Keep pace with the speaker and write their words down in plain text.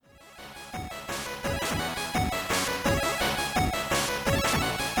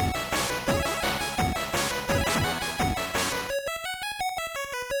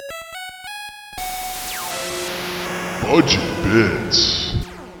Budget Bits.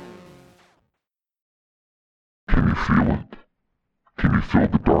 Can you feel it? Can you feel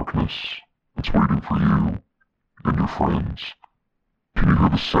the darkness that's waiting for you and your friends? Can you hear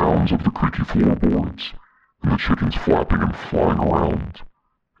the sounds of the creaky floorboards and the chickens flapping and flying around,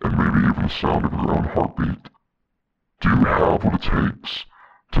 and maybe even the sound of your own heartbeat? Do you have what it takes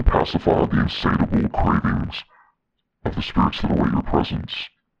to pacify the insatiable cravings of the spirits that await your presence,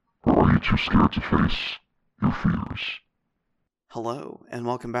 or are you too scared to face your fears? Hello, and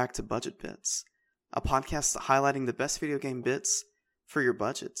welcome back to Budget Bits, a podcast highlighting the best video game bits for your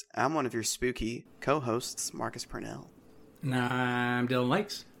budget. I'm one of your spooky co-hosts, Marcus Purnell. And I'm Dylan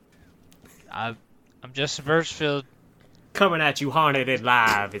Lakes. I'm Justin Birchfield. Coming at you haunted and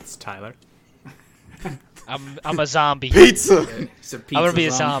live, it's Tyler. I'm a zombie. Pizza! He's a pizza I'm gonna be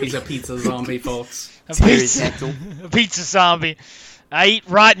a zombie. He's a pizza zombie, folks. A pizza zombie. I eat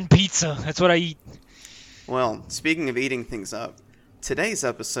rotten pizza. That's what I eat. Well, speaking of eating things up, today's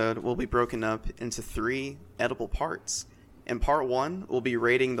episode will be broken up into 3 edible parts. In part 1, we'll be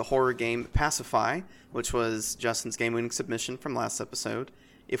rating the horror game Pacify, which was Justin's game-winning submission from last episode,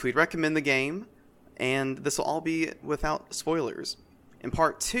 if we'd recommend the game, and this will all be without spoilers. In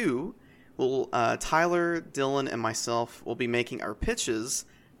part 2, Tyler, Dylan, and myself will be making our pitches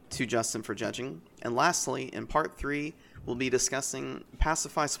to Justin for judging. And lastly, in part 3, we'll be discussing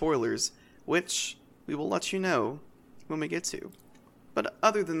Pacify spoilers, which we will let you know when we get to. But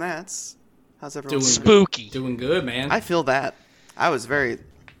other than that, how's everyone doing? Spooky. Doing good, man. I feel that. I was very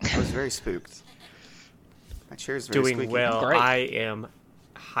spooked. My chair's very Doing squeaky. well. Great. I am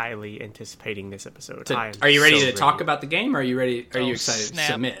highly anticipating this episode. Are you ready to talk about the game, or are you ready? Are you excited snap.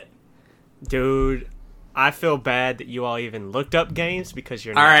 to submit? Dude, I feel bad that you all even looked up games because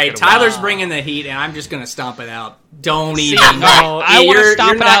you're not All right, gonna Tyler's win. bringing the heat, and I'm just gonna stomp it out. Don't See, even. no, I want to You're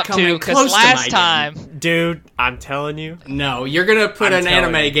stomp it not out coming too, because close to my last game. time... Dude, I'm telling you. No, you're gonna put I'm an telling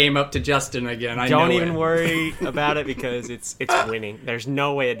anime you. game up to Justin again. I Don't know even it. worry about it because it's winning. There's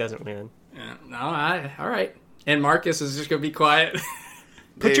no way it doesn't win. Yeah, no, all right. And Marcus is just gonna be quiet.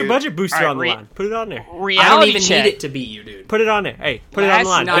 Put your Dude. budget booster All right, on the line. Put it on there. I Reality don't even check. need it to beat you, dude. Put it on there. Hey, put it on the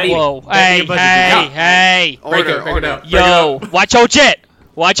line. not Put it- even- Whoa. put it in Hey, your budget hey, booster. hey. Break it Order. up. Yo, watch your jet.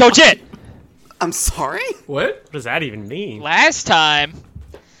 Watch your jet. I'm sorry? What? What does that even mean? Last time...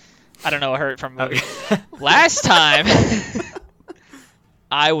 I don't know, I heard it from... Okay. Last time...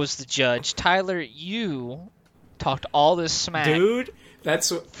 I was the judge. Tyler, you talked all this smack Dude,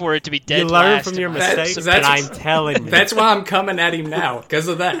 That's for it to be dead you learn last from your time. That's- mistakes, that's- and I'm telling you. that's why I'm coming at him now because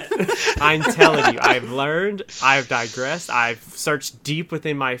of that. I'm telling you, I've learned, I've digressed, I've searched deep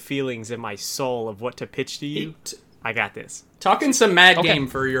within my feelings and my soul of what to pitch to you. I got this. Talking some mad Okay. game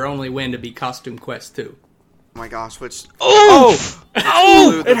for your only win to be Costume Quest 2. Oh my gosh, which... Oh!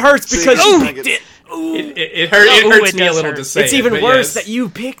 Oh! It hurts because you picked it. It hurts it me a does little hurt. to say It's it, even but worse yes. that you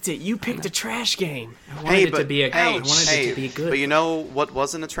picked it. You picked a trash game. I wanted it to be a hey, I wanted it to be good. But you know what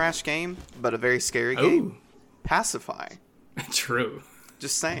wasn't a trash game, but a very scary game? Pacify. True.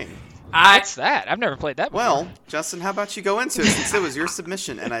 Just saying. What's that? I've never played that before. Well, Justin, how about you go into it since it was your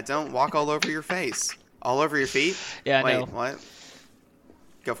submission and I don't walk all over your face? All over your feet? Yeah, I Wait, know. what?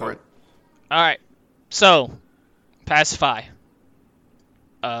 Go for it. All right. So, Pacify.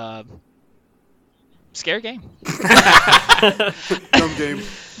 Scary game. Dumb game.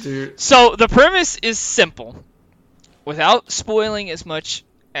 Dude. So, the premise is simple. Without spoiling as much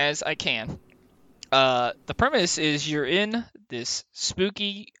as I can. The premise is you're in this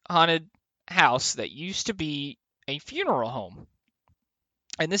spooky, haunted house that used to be a funeral home.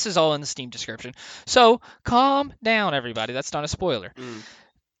 And this is all in the Steam description. So, calm down, everybody. That's not a spoiler.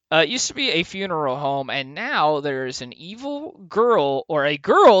 It used to be a funeral home, and now there's an evil girl, or a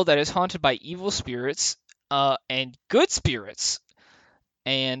girl that is haunted by evil spirits and good spirits.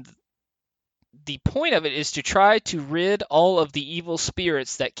 And the point of it is to try to rid all of the evil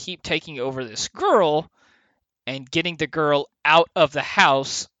spirits that keep taking over this girl and getting the girl out of the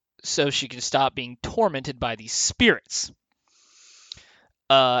house so she can stop being tormented by these spirits.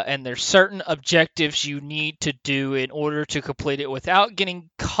 And there's certain objectives you need to do in order to complete it without getting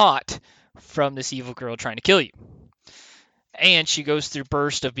caught from this evil girl trying to kill you. And she goes through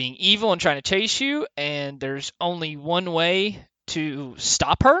bursts of being evil and trying to chase you, and there's only one way to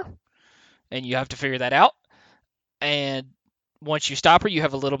stop her, and you have to figure that out. And once you stop her, you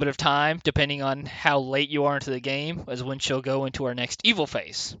have a little bit of time, depending on how late you are into the game, as when she'll go into our next evil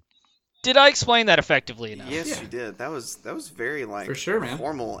phase. Did I explain that effectively enough? Yes, you did. That was very like For sure, man.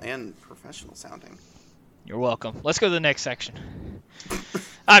 formal and professional sounding. You're welcome. Let's go to the next section.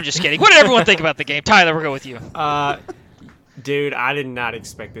 I'm just kidding. What did everyone think about the game? Tyler, we'll go with you. Dude, I did not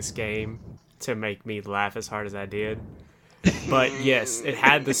expect this game to make me laugh as hard as I did. But yes, it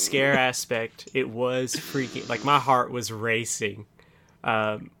had the scare aspect. It was freaking, like, my heart was racing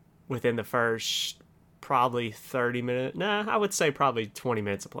within the first probably 30 minutes. Nah, I would say probably 20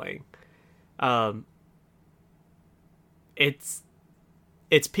 minutes of playing. It's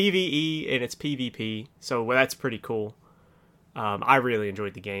PvE and it's PvP, so that's pretty cool. I really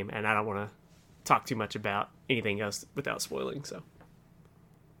enjoyed the game, and I don't want to talk too much about anything else without spoiling. So,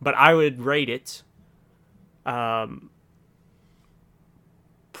 but I would rate it,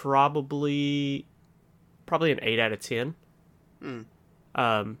 probably an 8 out of 10.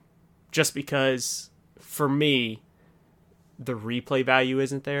 Just because for me, the replay value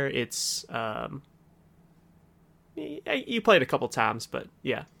isn't there. It's you played a couple times, but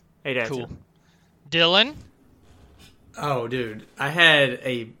yeah, 8 out of 10. Dylan? Oh, dude, I had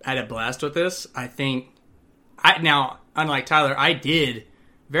a blast with this. I think now, unlike Tyler, I did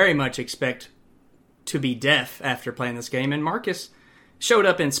very much expect to be deaf after playing this game, and Marcus showed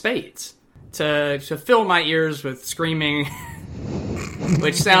up in spades to fill my ears with screaming,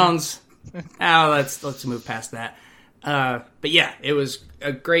 which sounds. Let's move past that. But yeah, it was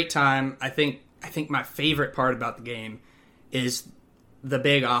a great time. I think my favorite part about the game is the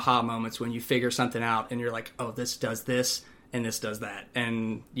big aha moments when you figure something out and you're like, oh, this does this and this does that.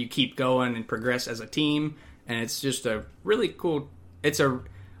 And you keep going and progress as a team. And it's just a really cool,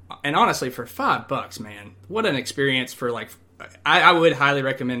 and honestly, for $5, man, what an experience for I would highly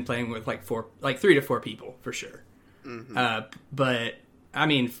recommend playing with 3 to 4 people for sure. Mm-hmm. But I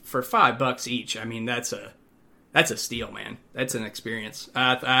mean, for $5 each, I mean, that's a steal, man. That's an experience.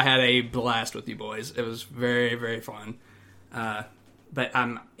 I had a blast with you boys. It was very, very fun. But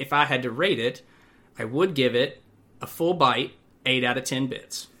if I had to rate it, I would give it a full bite, 8 out of 10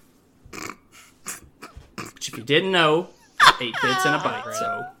 bits. Which, if you didn't know, 8 bits and a bite.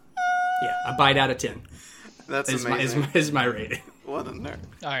 So, yeah, a bite out of 10. That's amazing. Is my rating. What a nerd.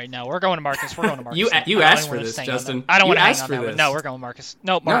 All right, no, we're going to Marcus. You asked for this, Justin. I don't want to hang asked on for that this. one. No, we're going Marcus.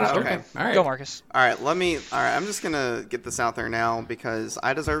 No, Marcus. No, okay. All right. Go Marcus. All right, I'm just going to get this out there now because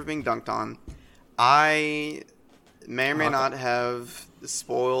I deserve being dunked on. I may or may not have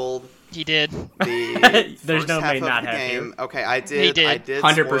spoiled He did. the There's first no half may of not the have game. here. Okay, I did. He did. I did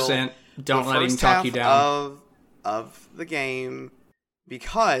 100%. Don't the let him first talk half you down. of the game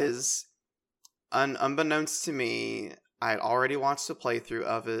because, unbeknownst to me, I had already watched a playthrough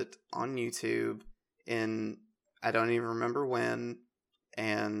of it on YouTube in I don't even remember when,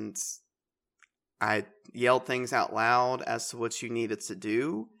 and I yelled things out loud as to what you needed to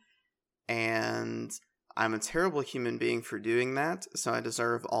do, and I'm a terrible human being for doing that, so I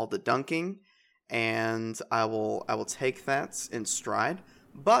deserve all the dunking, and I will take that in stride.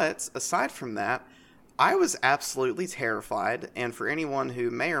 But aside from that, I was absolutely terrified, and for anyone who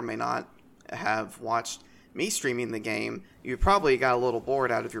may or may not have watched me streaming the game, you probably got a little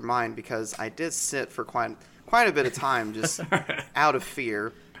bored out of your mind because I did sit for quite a bit of time just out of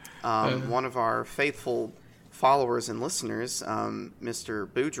fear. One of our faithful followers and listeners, Mr.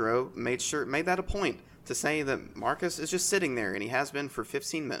 Boudreaux, made that a point to say that Marcus is just sitting there, and he has been for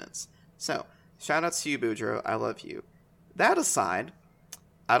 15 minutes. So, shout outs to you, Boudreaux. I love you. That aside,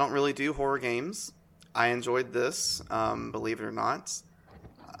 I don't really do horror games. I enjoyed this, believe it or not.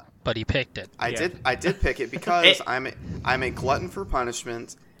 But he picked it. I did pick it because I'm a glutton for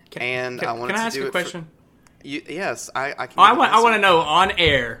punishment, and I wanted to do it. Can I ask you a question? Yes, I can. I want to know on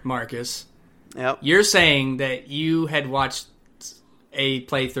air, Marcus. Yep. You're saying that you had watched a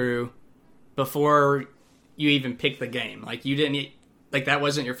playthrough before you even picked the game. Like you didn't, that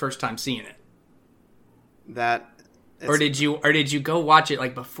wasn't your first time seeing it. Or did you go watch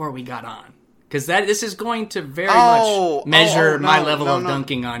it before we got on? Because this is going to very much measure my level of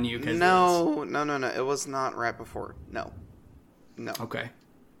dunking on you. No. It was not right before. No. Okay.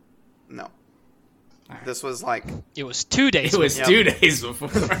 No. Right. This was It was 2 days. It was 2 days before.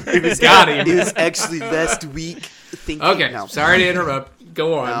 It was actually last week. Okay. No. Sorry to interrupt.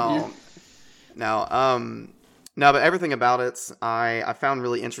 Go on. No, but everything about it I found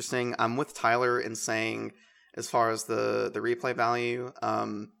really interesting. I'm with Tyler in saying, as far as the replay value,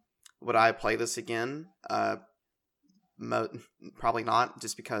 would I play this again? Probably not,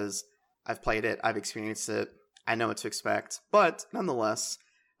 just because I've played it, I've experienced it, I know what to expect. But nonetheless,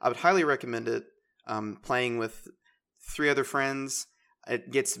 I would highly recommend it. Playing with 3 other friends,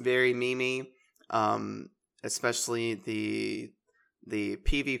 it gets very memey, especially the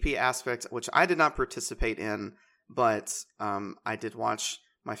PvP aspect, which I did not participate in, but I did watch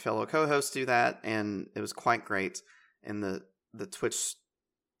my fellow co-hosts do that, and it was quite great in the Twitch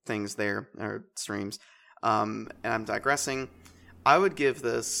things there, or streams. And I'm digressing. I would give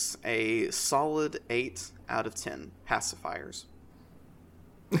this a solid 8 out of 10 pacifiers.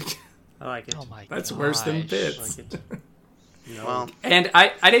 I like it. Oh my god. That's worse than I bits. like it. No. Well, And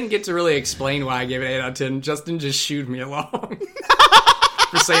I didn't get to really explain why I gave it 8 out of 10. Justin just shooed me along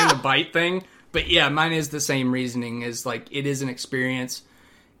for saying the bite thing. But yeah, mine is the same reasoning, is like it is an experience,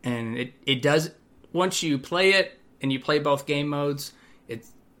 and it does, once you play it and you play both game modes,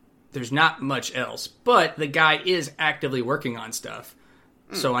 there's not much else. But the guy is actively working on stuff.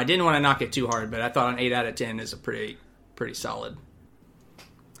 So I didn't want to knock it too hard, but I thought an 8 out of 10 is a pretty solid.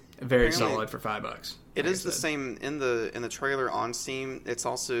 Very Apparently, solid for $5. it like is I the said. same in the trailer on Steam. It's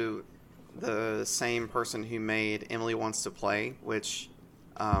also the same person who made Emily Wants to Play, which,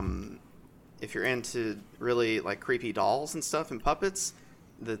 if you're into really like creepy dolls and stuff and puppets,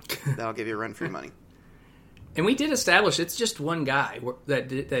 that'll give you a run for your money. And we did establish it's just one guy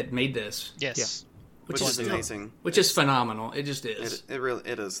that made this, Yes. Which is amazing. which is phenomenal. It just is. It really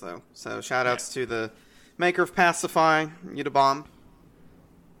is though. So shout outs to the maker of Pacify, Unabomb.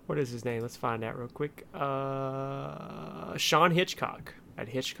 What is his name? Let's find out real quick. Sean Hitchcock at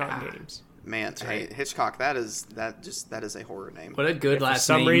Hitchcock Games. Man, hey, Hitchcock, that is a horror name. What a good If for last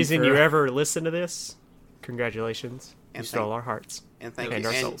some name. reason for- you ever listen to this, congratulations. And You stole our hearts And thank and you.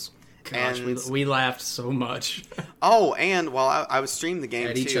 our And- souls. Gosh, and- we laughed so much Oh, and while I was streaming the game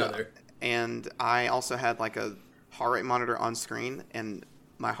at too, each other. and I also had like a heart rate monitor on screen, and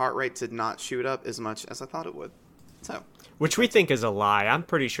my heart rate did not shoot up as much as I thought it would. So Which we think is a lie. I'm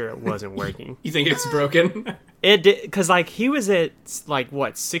pretty sure it wasn't working. You think it's broken? It did, because like he was at like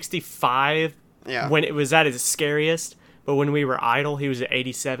what 65 yeah, when it was at its scariest, but when we were idle, he was at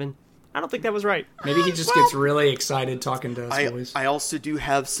 87. I don't think that was right. Maybe he just gets really excited talking to us boys. I also do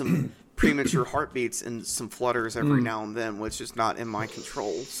have some premature heartbeats and some flutters every now and then, which is not in my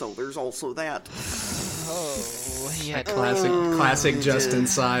control. So there's also that. Oh, he had Classic Justin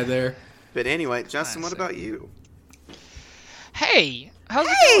sigh there. But anyway, Justin, what about you? Hey, how's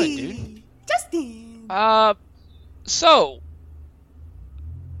it going, dude? Justin. So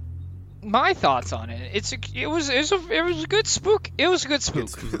my thoughts on it. It was a good spook. It was a good spook.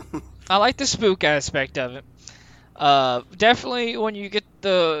 I like the spook aspect of it. Definitely when you get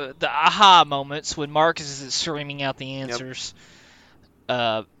the aha moments when Marcus is screaming out the answers.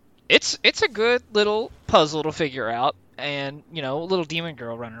 It's a good little puzzle to figure out, and a little demon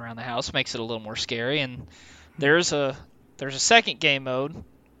girl running around the house makes it a little more scary. And there's a second game mode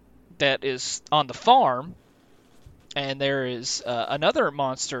that is on the farm, and there is another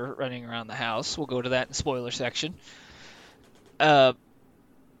monster running around the house. We'll go to that in the spoiler section.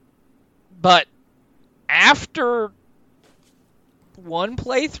 But after one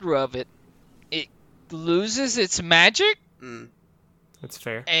playthrough of it, it loses its magic, That's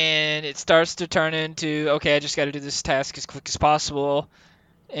fair. and it starts to turn into, okay, I just got to do this task as quick as possible.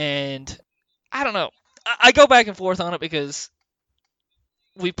 And I don't know. I go back and forth on it because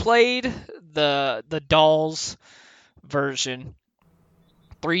we played the Dolls version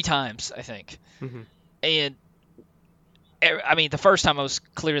 3 times, I think. Mhm. And I mean, the first time I was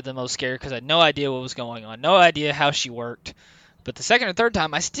clearly the most scared because I had no idea what was going on, no idea how she worked. But the second or third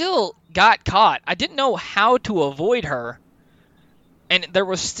time, I still got caught. I didn't know how to avoid her. And there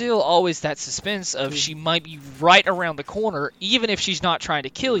was still always that suspense of she might be right around the corner. Even if she's not trying to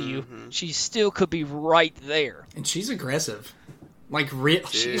kill you, she still could be right there. And she's aggressive. Like,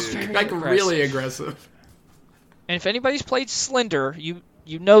 She's very like aggressive. really aggressive. And if anybody's played Slender, you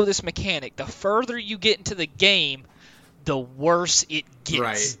know this mechanic. The further you get into the game, the worse it gets.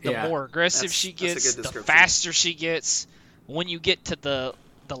 Right, The yeah. more aggressive That's- she that's a gets, good the description. faster she gets. When you get to the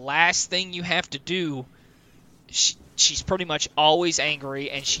last thing you have to do, she's pretty much always angry,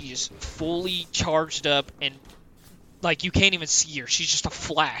 and she's fully charged up, and like you can't even see her. She's just a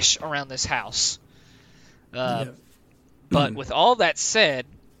flash around this house. But with all that said,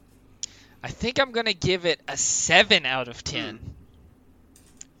 I think I'm going to give it a 7 out of 10.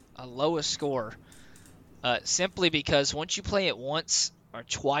 A lowest score. Simply because once you play it once or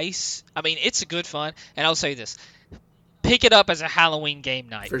twice, I mean, it's a good fun. And I'll say this. Pick it up as a Halloween game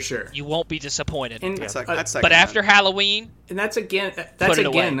night. For sure. You won't be disappointed. And, That's uh, second But after that. Halloween, and that's Put it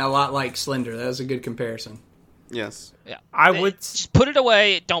away. a lot like Slender. That was a good comparison. Yes. yeah. I would. Just put it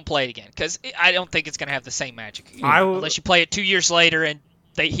away. Don't play it again. Because I don't think it's going to have the same magic. I would- Unless you play it 2 years later and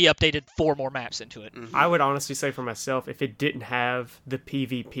he updated 4 more maps into it. I would honestly say for myself, if it didn't have the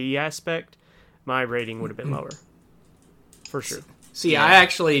PvP aspect, my rating would have been lower. For sure. See, I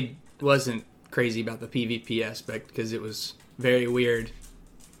actually wasn't crazy about the PvP aspect because it was very weird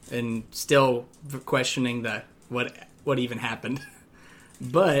and still questioning what even happened.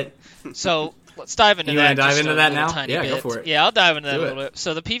 But So let's dive into You that. wanna dive just into a that little now? tiny Yeah, go bit. for it. Yeah, I'll dive into that Do a it. little bit.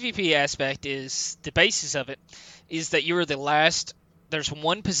 So the PvP aspect is the basis of it is that you are the last. There's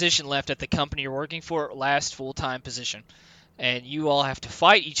one position left at the company you're working for, last full-time position, and you all have to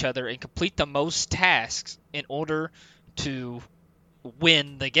fight each other and complete the most tasks in order to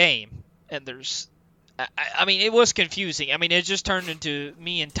win the game. And I mean, it was confusing. I mean, it just turned into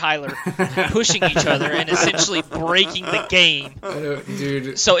me and Tyler pushing each other and essentially breaking the game.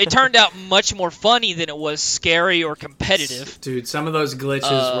 Dude, So it turned out much more funny than it was scary or competitive. some of those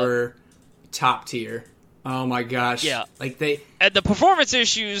glitches were top tier. Oh my gosh. Yeah. Like they. And the performance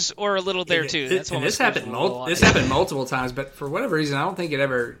issues were a little there too. That's And what this happened. This happened multiple times, but for whatever reason, I don't think it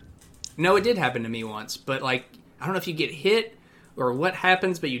ever. No, it did happen to me once, but like I don't know if you get hit or what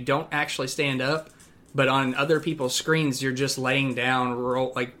happens, but you don't actually stand up. But on other people's screens, you're just laying down,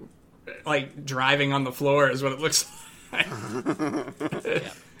 like driving on the floor is what it looks like.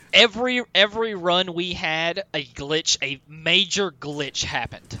 Every run we had, a major glitch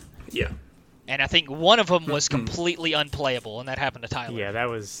happened. Yeah. And I think one of them was completely unplayable, and that happened to Tyler. Yeah, that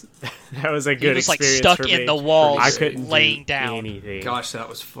was a good He was like experience stuck for in me. the walls, I couldn't laying do down. anything. Gosh, that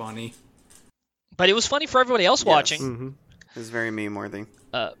was funny. But it was funny for everybody else watching. Mm-hmm. It was very meme-worthy.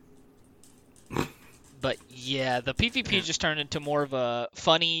 But yeah, the PvP just turned into more of a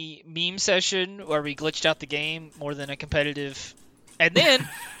funny meme session where we glitched out the game more than a competitive. And then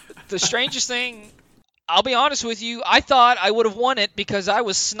the strangest thing, I'll be honest with you, I thought I would have won it because I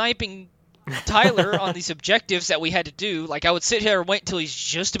was sniping Tyler on these objectives that we had to do. Like I would sit here and wait until he's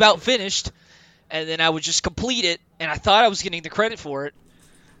just about finished, and then I would just complete it. And I thought I was getting the credit for it.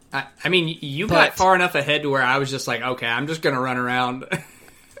 I mean, you got far enough ahead to where I was just like, okay, I'm just gonna run around,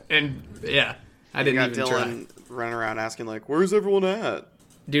 and yeah. I didn't You got even Dylan running around asking, like, where's everyone at? Try.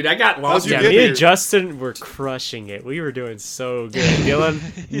 Dude, I got lost. How'd you Yeah, get me here? and Justin were crushing it. We were doing so good.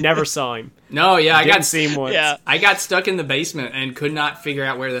 Dylan, never saw him. No, yeah, I Didn't got see him once. Yeah. I got stuck in the basement and could not figure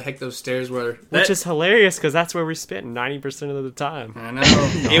out where the heck those stairs were. Which is hilarious because that's where we spent 90% of the time. I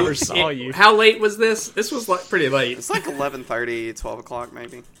know. Never saw you. How late was this? This was like pretty late. It's like 11:30, 12 o'clock,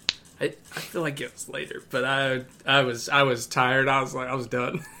 maybe. I feel like it was later, but I was tired. I was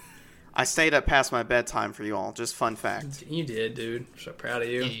done. I stayed up past my bedtime for you all. Just fun fact. You did, dude. So proud of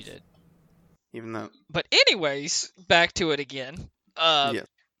you. Yeah, you did. Even though, But anyways, back to it again. Yeah.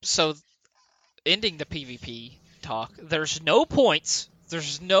 So, ending the PvP talk, there's no points.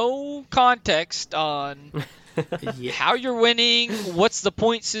 There's no context on how you're winning, what's the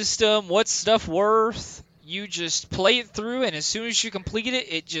point system, what's stuff worth. You just play it through, and as soon as you complete it,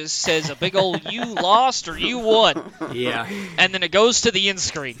 it just says a big old "you lost" or "you won," Yeah. and then it goes to the end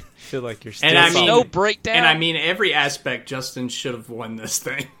screen. I feel like you're still And I There's mean- no breakdown. And I mean, every aspect, Justin should have won this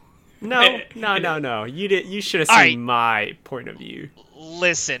thing. No. You did. You should have All seen right. my point of view.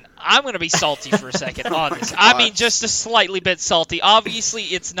 Listen, I'm going to be salty for a second on this. I mean, just a slightly bit salty. Obviously,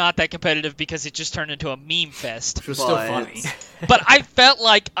 it's not that competitive because it just turned into a meme fest. Which was still But- funny. But I felt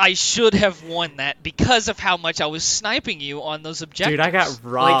like I should have won that because of how much I was sniping you on those objectives. Dude, I got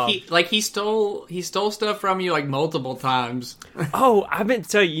robbed. He stole stuff from you like multiple times. Oh, I meant to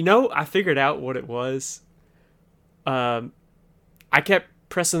tell you, I figured out what it was. I kept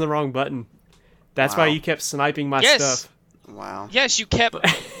pressing the wrong button. That's why Wow. you kept sniping my Yes. stuff. wow. Yes, you kept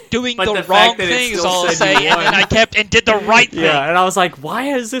doing But the, the wrong fact that it thing is still all I'll said say, you and then won. I kept and did the right thing. Yeah, and I was like,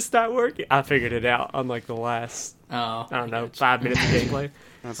 why is this not working? I figured it out on like the last, Oh, I don't know, 5 minutes of gameplay.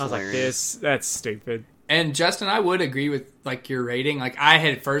 That's I was like, hilarious. that's stupid. And Justin, I would agree with like your rating. Like I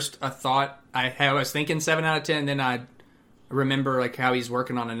had first a thought I was thinking 7 out of 10. Then I remember like how he's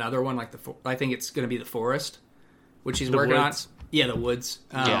working on another one. Like I think it's going to be the forest, which he's working woods? on. Yeah, the woods.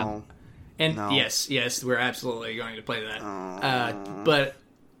 No. And No. yes, we're absolutely going to play that.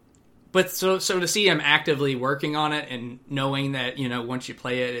 But so to see him actively working on it and knowing that once you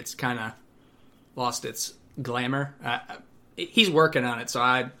play it, it's kind of lost its glamour. He's working on it, so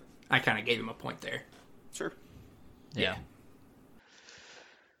I kind of gave him a point there. Sure. Yeah.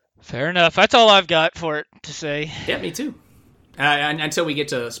 Fair enough. That's all I've got for it to say. Yeah, me too. Until we get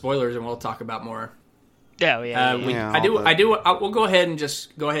to spoilers, and we'll talk about more. Yeah, yeah. Yeah, We'll go ahead and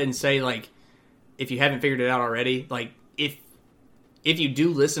just go ahead and say, like, if you haven't figured it out already, like, if you do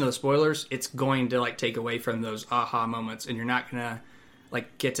listen to the spoilers, it's going to, like, take away from those aha moments, and you're not going to,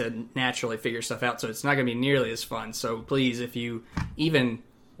 like, get to naturally figure stuff out, so it's not going to be nearly as fun. So please, if you even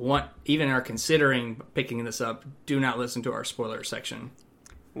are considering picking this up, do not listen to our spoiler section.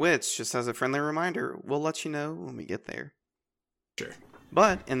 Which, just as a friendly reminder, we'll let you know when we get there. Sure.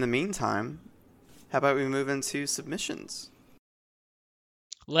 But in the meantime, how about we move into submissions?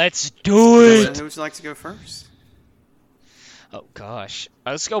 Let's do Dylan, it. who would you like to go first? Oh gosh.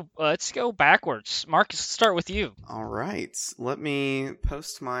 Let's go backwards. Marcus, let's start with you. All right. Let me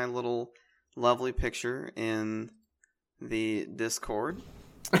post my little lovely picture in the Discord.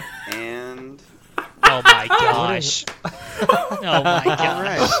 And Oh my gosh. Oh my all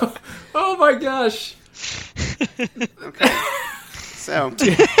gosh. right. Oh my gosh. Okay. So go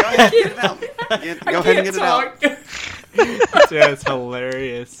ahead, get it out. Go ahead and get it out. Dude, that's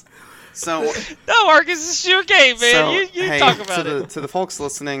hilarious. So No, Marcus, it's your game, man. So, you hey, talk about it. to the folks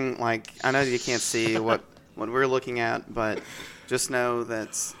listening, like, I know you can't see what we're looking at, but just know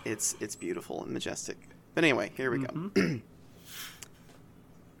that it's beautiful and majestic. But anyway, here we go.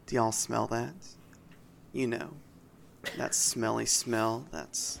 Do y'all smell that? You know, that smelly smell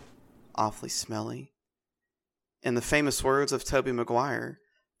that's awfully smelly. In the famous words of Tobey Maguire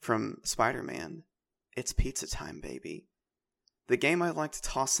from Spider-Man, it's pizza time, baby. The game I'd like to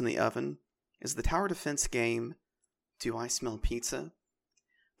toss in the oven is the tower defense game, Do I Smell Pizza?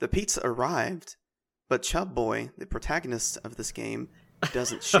 The pizza arrived, but Chub Boy, the protagonist of this game,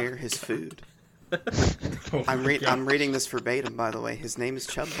 doesn't share his food. I'm reading this verbatim, by the way. His name is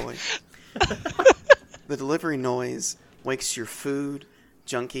Chub Boy. The delivery noise wakes your food,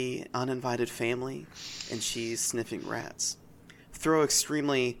 junky, uninvited family, and she's sniffing rats. Throw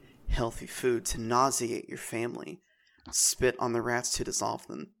extremely healthy food to nauseate your family. Spit on the rats to dissolve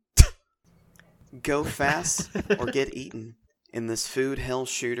them. Go fast or get eaten in this food hell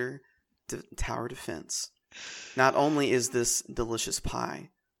shooter tower defense. Not only is this delicious pie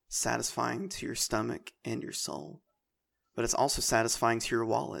satisfying to your stomach and your soul, but it's also satisfying to your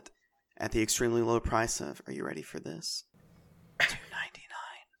wallet at the extremely low price of, are you ready for this? $2.99.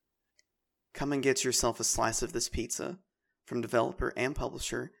 Come and get yourself a slice of this pizza from developer and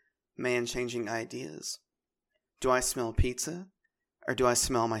publisher Man Changing Ideas. Do I smell pizza, or do I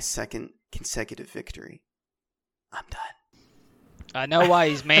smell my second consecutive victory? I'm done. I know why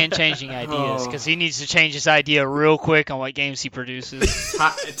he's man-changing ideas, because he needs to change his idea real quick on what games he produces.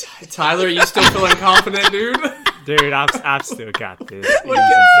 Tyler, you still feeling confident, dude? Dude, I've still got this. Look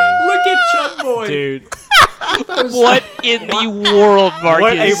Easy at Chub Boy. game. Dude, What in the world, Marcus?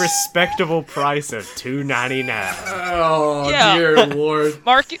 what a respectable price of $2.99. Oh, Yeah. dear Lord.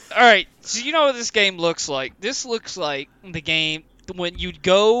 Marcus, all right, so you know what this game looks like. This looks like the game when you'd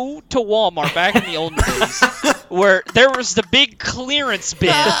go to Walmart back in the olden days, where there was the big clearance bin,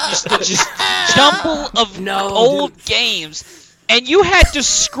 just jumble of old games, and you had to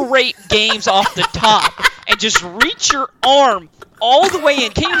scrape games off the top and just reach your arm all the way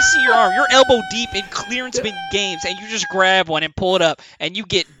in. Can't even see your arm. You're elbow deep in clearance bin games, and you just grab one and pull it up, and you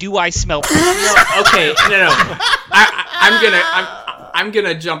get Do I Smell Pizza? Okay, no. I'm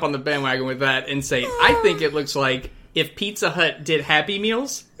gonna jump on the bandwagon with that and say I think it looks like if Pizza Hut did Happy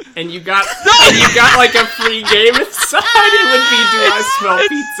Meals and you got like a free game inside, it would be Do I Smell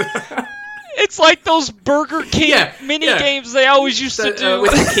Pizza? It's like those Burger King mini games they always used to do.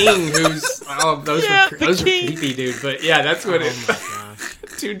 With the king, who's those Yeah, were the king. creepy, dude. But yeah, that's what it. Oh my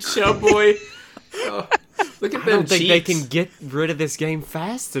gosh. Dude, Chub Boy. Oh, look at I them don't think they cheeks. can get rid of this game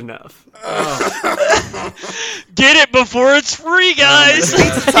fast enough. Get it before it's free, guys!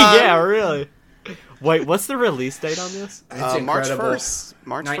 Yeah, really. Wait, what's the release date on this? It's March incredible. 1st.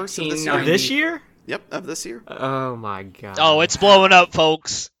 March 1st of this year. 1990. This year? Yep, of this year. Oh my god. Oh, it's blowing up,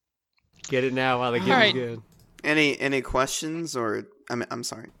 folks. Get it now while the game's Alright. good. Any questions or I'm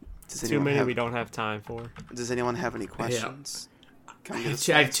sorry. Does Too anyone many have, we don't have time for. Does anyone have any questions? Come to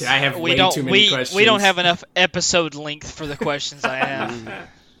the I stats. have We way don't. too many We questions. don't have enough episode length for the questions I have.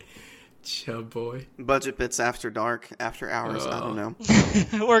 Chub Boy. Budget bits after dark, after hours. I don't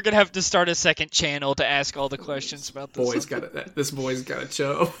know. We're gonna have to start a second channel to ask all the questions about this. This boy's got a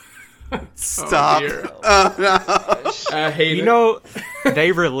chub. Stop. dear. Oh, no. I hate You it. know,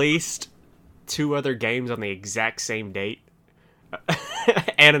 they released 2 other games on the exact same date.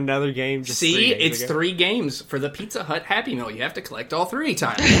 And another game just 3 See, days it's ago. 3 games for the Pizza Hut Happy Meal. You have to collect all 3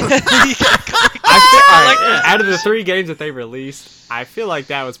 times. Out of the 3 games that they released, I feel like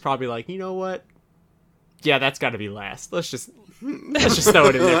that was probably like, you know what? Yeah, that's got to be last. Let's just throw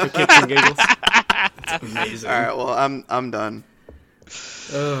it in there for kicks and giggles. Amazing. All right. Well, I'm done.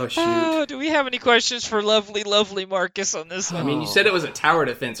 Oh shoot. Oh, do we have any questions for lovely Marcus on this I one? mean, you said it was a tower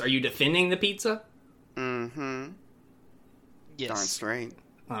defense. Are you defending the pizza? Mm-hmm. Yes. Darn straight.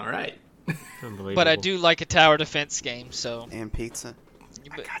 All right. Unbelievable. But I do like a tower defense game, so And pizza.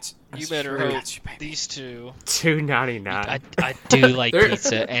 you better true. hope Got you, baby. these two. $2.99. I do like There-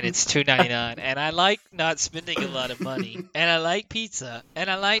 pizza, and it's $2.99, and I like not spending a lot of money, and I like pizza, and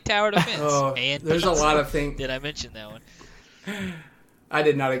I like tower defense, Oh, and there's pizza. a lot of things. Did I mention that one? I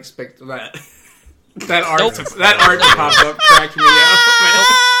did not expect that. That art, Nope. that art that popped up cracked me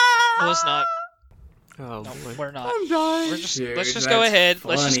up. No, it's not. Oh, No, boy. we're not. I'm dying. Dude, Let's just go that's ahead.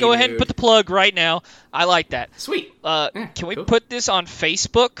 Let's just funny, go ahead and dude. put the plug right now. I like that. Sweet. Can we cool. put this on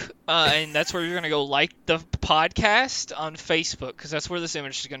Facebook? And that's where you're gonna go like the podcast on Facebook, because that's where this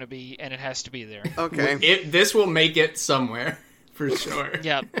image is gonna be, and it has to be there. Okay. This will make it somewhere for sure.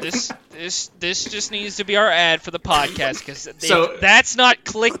 Yeah, this just needs to be our ad for the podcast, because So- if that's not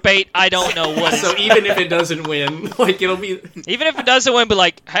clickbait, I don't know what is. So even if it doesn't win, like it'll be. Even if it doesn't win, but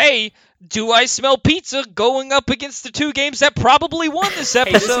like, hey, do I smell pizza going up against the two games that probably won this Hey,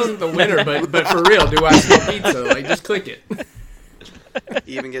 this episode? isn't the winner, but for real, do I smell pizza? Like, just click it.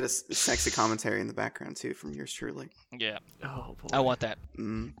 You even get a sexy commentary in the background too from yours truly. Yeah, Oh, boy. I want that.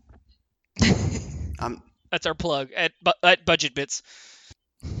 Mm. That's our plug at Budget Bits.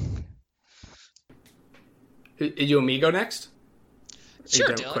 You and me go next? Sure,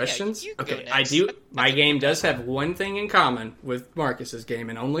 You Dylan. got questions? Yeah, you can Okay, go I next. do. My game does have one thing in common with Marcus's game,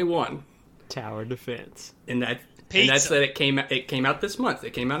 and only one. Tower defense. And that's Pizza. that it came out this month.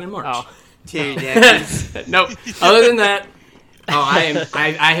 It came out in March. Oh, Dude, yeah, No, other than that,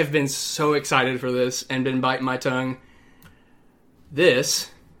 I have been so excited for this and been biting my tongue. This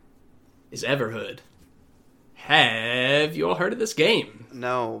is Everhood. Have you all heard of this game?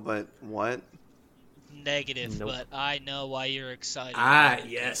 no, but what? Negative, Nope. but I know why you're excited. Ah, about it,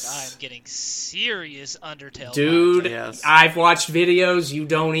 'cause yes. I'm getting serious Undertale. Dude, Yes. I've watched videos you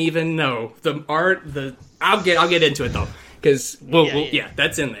don't even know. The art, I'll get into it though, because Yeah.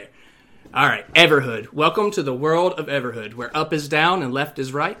 that's in there. All right, Everhood. Welcome to the world of Everhood, where up is down and left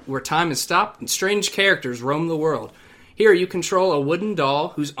is right, where time is stopped and strange characters roam the world. Here you control a wooden doll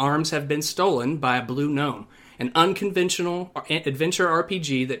whose arms have been stolen by a blue gnome, an unconventional adventure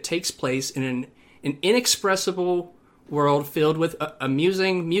RPG that takes place in an inexpressible world filled with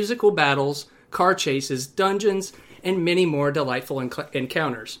amusing musical battles, car chases, dungeons, and many more delightful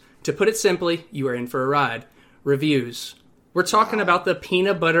encounters. To put it simply, you are in for a ride. Reviews. We're talking about the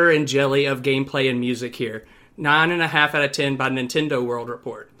peanut butter and jelly of gameplay and music here. 9.5 out of 10 by Nintendo World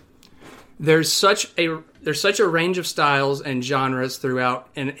Report. There's such a range of styles and genres throughout,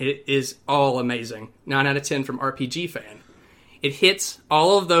 and it is all amazing. 9 out of 10 from RPG Fan. It hits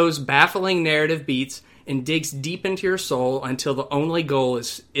all of those baffling narrative beats and digs deep into your soul until the only goal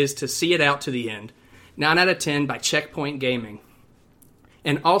is to see it out to the end. 9 out of 10 by Checkpoint Gaming.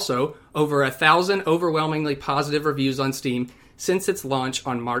 And also, over 1,000 overwhelmingly positive reviews on Steam since its launch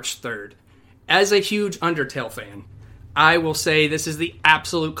on March 3rd. As a huge Undertale fan, I will say this is the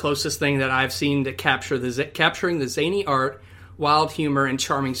absolute closest thing that I've seen to capturing the zany art, wild humor, and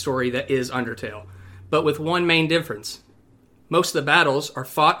charming story that is Undertale. But with one main difference. Most of the battles are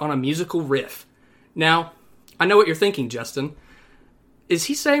fought on a musical riff. Now, I know what you're thinking, Justin. Is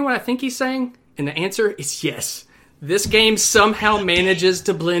he saying what I think he's saying? And the answer is yes. This game somehow manages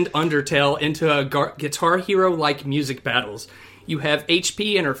to blend Undertale into a Guitar Hero-like music battles. You have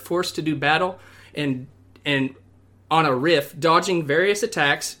HP and are forced to do battle and on a riff, dodging various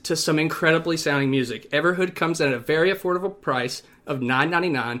attacks to some incredibly sounding music. Everhood comes at a very affordable price of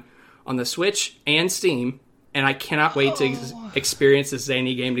 $9.99 on the Switch and Steam, and I cannot wait to experience this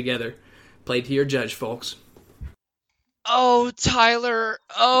zany game together. Play to your judge, folks. Oh, Tyler.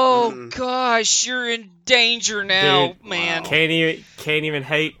 Oh, gosh. You're in danger now, Dude, man. can't even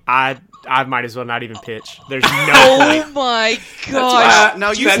hate. I might as well not even pitch. There's no Oh, point. my why- gosh.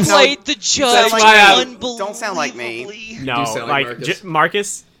 no, you that's played the judge like me. unbelievably. Don't sound like me. No, You sound like like Marcus.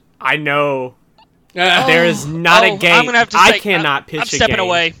 Marcus. I know Ah, there is not a game. I'm gonna have to I say, cannot pitch I'm a stepping game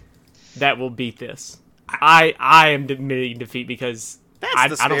away. that will beat this. I am admitting defeat because That's I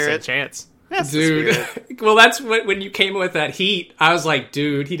the don't see a spirit. chance. That's the dude. spirit. Well, that's when you came with that heat. I was like,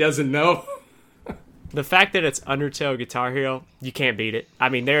 dude, he doesn't know. The fact that it's Undertale Guitar Hero, you can't beat it. I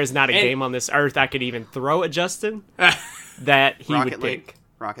mean, there is not a And- game on this earth I could even throw at Justin that he Rocket would League. pick.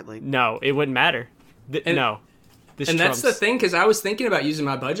 Rocket League. No, it wouldn't matter. No. This And that's the trumps. thing, because I was thinking about using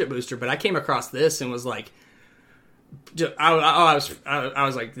my budget booster, but I came across this and was like, I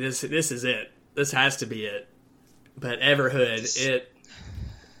was like, this is it. This has to be it. But Everhood, it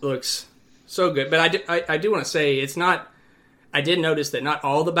looks so good. But I do want to say it's not. I did notice that not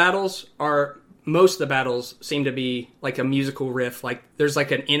all the battles are. Most of the battles seem to be like a musical riff. Like there's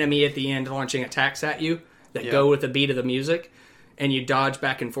like an enemy at the end launching attacks at you that go with the beat of the music, and you dodge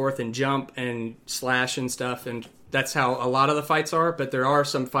back and forth and jump and slash and stuff. And that's how a lot of the fights are. But there are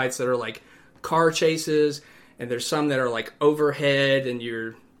some fights that are like car chases, and there's some that are like overhead, and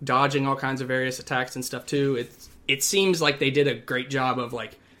you're dodging all kinds of various attacks and stuff too. It seems like they did a great job of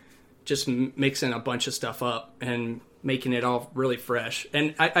like just mixing a bunch of stuff up and making it all really fresh.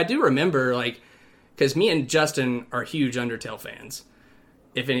 And I do remember like because me and Justin are huge Undertale fans.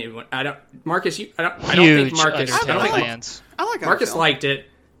 If anyone, Marcus, I don't think Huge Marcus. I don't Undertale think fans. I like Marcus Undertale. liked it.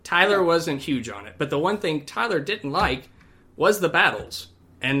 Tyler wasn't huge on it, but the one thing Tyler didn't like was the battles,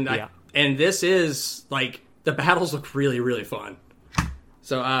 and and this is like the battles look really really fun.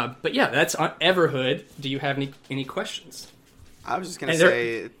 So, but yeah, that's Everhood. Do you have any questions? I was just gonna And there-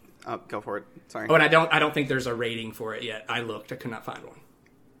 say, go for it. Sorry. Oh, and I don't think there's a rating for it yet. I looked, I could not find one.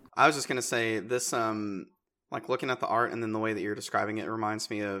 I was just gonna say this. Like looking at the art and then the way that you're describing it reminds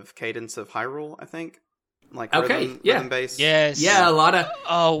me of Cadence of Hyrule. I think. Like rhythm based. Yes. Yeah, a lot of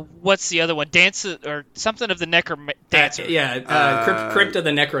Oh, what's the other one? Dance or something of the Dancer. Crypt of the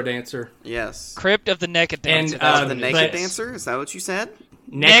Necro Dancer. Yes. Crypt of the Dancer. And, That's The what it Naked is. Dancer. Is that what you said?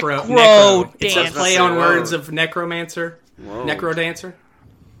 Necro It's a Dancer. play on Whoa. words of necromancer, Whoa. necro dancer.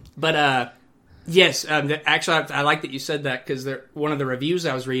 But yes, actually, I like that you said that because one of the reviews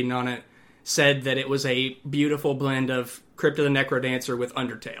I was reading on it said that it was a beautiful blend of Crypt of the Necro Dancer with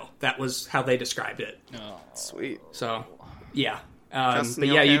Undertale. That was how they described it. Sweet. So, yeah. Justin, But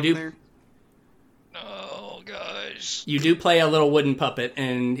yeah, okay you over do. there? Oh gosh. You do play a little wooden puppet,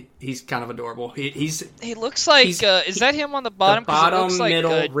 and he's kind of adorable. He's He looks like. He's- Is that him on the bottom? the 'Cause it bottom looks like,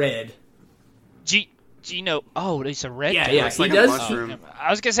 middle red. Gino. Oh, he's a red Yeah, guy. yeah, Looks he like a does. mushroom. I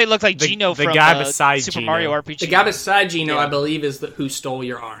was gonna say look like The- Gino the from guy beside Super Gino. Mario RPG. The guy beside Gino, Yeah. I believe, is who stole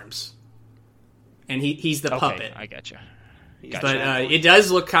your arms, and he's the Okay, puppet. I gotcha. But it does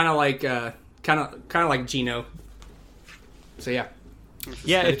look kind of like Gino. So yeah,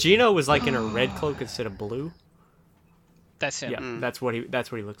 Yeah, if Gino was like in a red cloak instead of blue, That's him. yeah, that's what he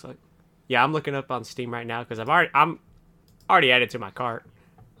looks like. Yeah, I'm looking up on Steam right now because I'm already added to my cart.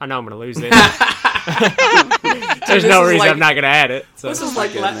 I know I'm gonna lose this. There's no is reason like- I'm not gonna add it. So. this is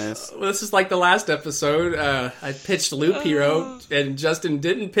like goodness. this is like the last episode. I pitched Loop Hero, and Justin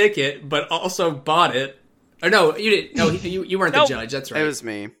didn't pick it, but also bought it. Or no, you didn't. No, you weren't Nope. the judge. That's right. It was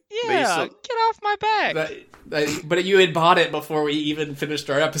me. But you Yeah, still- get off my back. But you had bought it before we even finished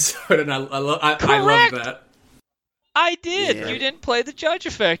our episode, and I love Correct. that. I did. Yeah. You didn't play the judge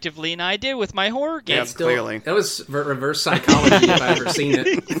effectively, and I did with my horror game. Yeah, Still, clearly. that was reverse psychology if I ever seen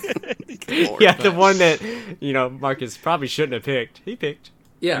it. Yeah, the one that Marcus probably shouldn't have picked. He picked.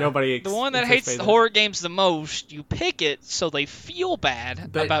 Yeah, Nobody. The one that hates anticipated horror games the most, you pick it so they feel bad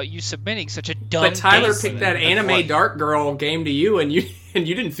But- about you submitting such a dumb But Tyler game for picked them. that anime Dark Girl game to you, and you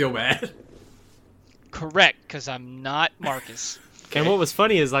didn't feel bad. Correct, because I'm not Marcus. And what was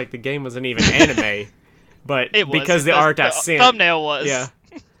funny is like the game wasn't even anime, but It was. because the art I sent, thumbnail was. yeah,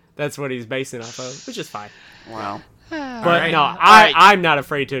 that's what he's basing off of, which is fine. Wow. But right. no, All right. I'm not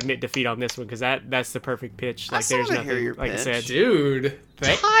afraid to admit defeat on this one because that's the perfect pitch. Like still there's wanna hear nothing, your like I pitch. said. Dude,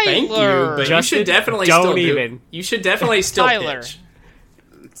 thank you. Tyler. But you Justin, should definitely don't still even. You should definitely still Tyler. pitch.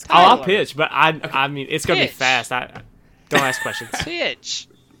 Oh, I'll Tyler. pitch, but I mean it's gonna be Pitch. fast. I don't ask questions. Pitch.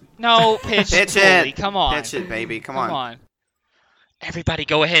 No, pitch. Pitch fully. it. Come on. Pitch it, baby. Come Come on. on. Everybody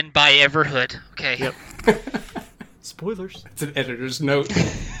go ahead and buy Everhood. Okay. Yep. Spoilers. It's an editor's note.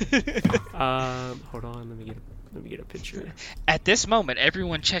 Hold on. Let me get a picture. At this moment,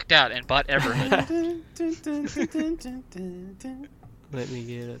 everyone checked out and bought Everhood. Let me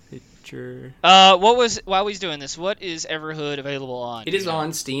get a picture. While he's doing this, what is Everhood available on? It is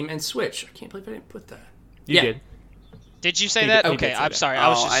on Steam and Switch. I can't believe I didn't put that. You Yeah. did. Did you say He that? did- he Okay, did say I'm that. sorry. Oh, I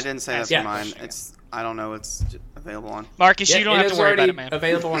was just I didn't say that for Yeah. mine. I don't know. It's available on. Marcus, Yeah, you don't it have is to worry about already it, man.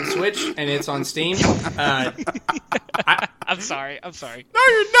 available on Switch and it's on Steam. I'm sorry. I'm sorry. No,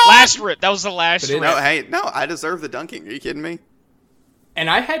 you're not. Last rip. That was the last But it- rip. No, hey, no. I deserve the dunking. Are you kidding me? And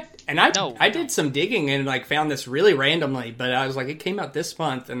I No, did some digging and like found this really randomly, but I was like, it came out this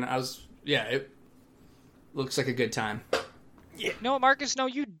month, and it looks like a good time. You know what, Marcus? No,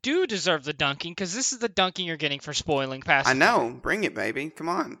 you do deserve the dunking because this is the dunking you're getting for spoiling past. I know. Bring it, baby. Come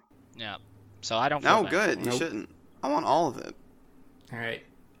on. Yeah. So I don't. No, feel bad. good. You Nope. shouldn't. I want all of it. All right,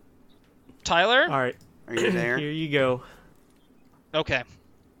 Tyler. All right. Are you there? Here you go. Okay.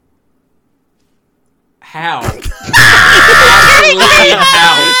 how? Absolutely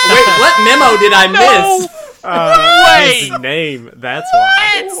how? Wait, what memo did I miss? His name. That's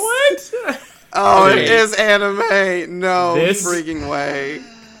why. What? Oh, Okay. it is anime. No This- freaking way.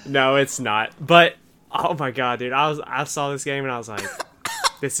 No, it's not. But oh my god, dude! I saw this game and I was like,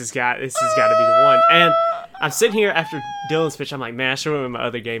 this has got to be the one. And I'm sitting here after Dylan's pitch. I'm like, man, I should went with my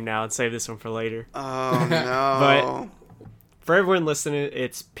other game now and save this one for later. Oh no. For everyone listening,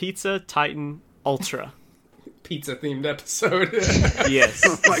 it's Pizza Titan Ultra. pizza themed episode. Yes,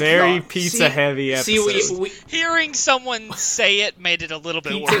 my very God. pizza heavy episode. See, we Hearing someone say it made it a little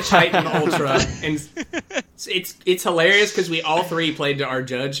bit Pizza worse. Titan Ultra, and it's hilarious because we all three played to our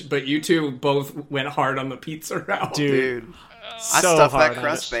judge, but you two both went hard on the pizza route. Dude, I so stuffed hard that on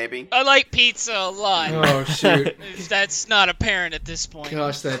crust, it. baby. I like pizza a lot. Oh shoot! If that's not apparent at this point.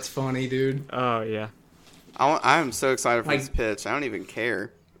 Gosh, that's funny, dude. Oh yeah. I'm so excited for Like- this pitch. I don't even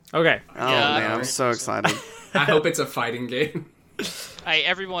care. Okay. Oh Yeah, man, I'm so excited. I hope it's a fighting game. Hey,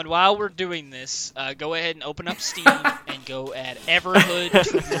 everyone, while we're doing this, go ahead and open up Steam and go add Everhood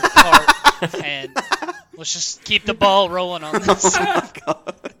to your cart, and let's just keep the ball rolling on this.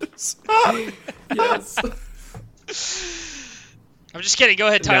 Yes. I'm just kidding. Go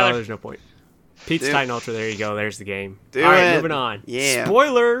ahead, No, Tyler. there's no point. Pizza Dude. Titan Ultra. There you go. There's the game. Do All right, it. moving on. Yeah.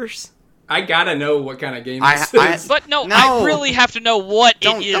 Spoilers. I gotta know what kind of game I- this I- is. But no, No. I really have to know what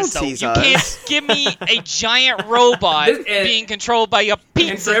Don't- it is, don't though. tease You us. can't give me a giant robot This- and- being controlled by a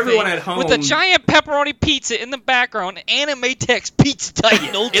pizza and for everyone thing at home- with a giant pepperoni pizza in the background, anime text Pizza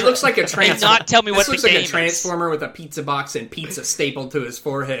Titan Ultra. It looks like a And transformer. not tell me what This the looks game like a is. transformer with a pizza box and pizza stapled to his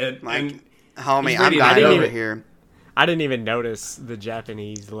forehead. Like, and homie, he's I'm ready to dying go. over here. I didn't even notice the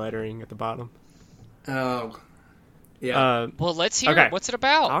Japanese lettering at the bottom. oh, yeah, Well, let's hear Okay. it. What's it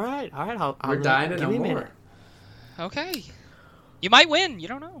about? All right. we're dying to give know me a minute. more. Okay. You might win. You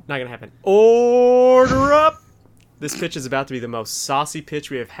don't know. Not gonna happen. Order up. This pitch is about to be the most saucy pitch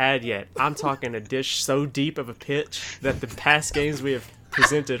we have had yet. I'm talking a dish so deep of a pitch that the past games we have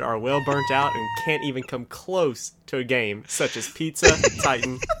presented are well burnt out and can't even come close to a game such as Pizza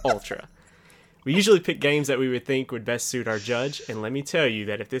Titan Ultra. We usually pick games that we would think would best suit our judge, and let me tell you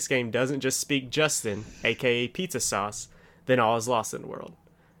that if this game doesn't just speak Justin, aka Pizza Sauce, then all is lost in the world.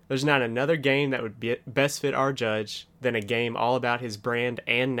 There's not another game that would best fit our judge than a game all about his brand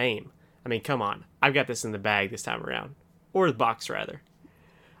and name. I mean, come on. I've got this in the bag this time around. Or the box, rather.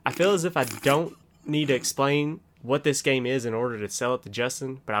 I feel as if I don't need to explain what this game is in order to sell it to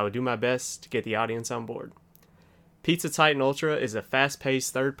Justin, but I will do my best to get the audience on board. Pizza Titan Ultra is a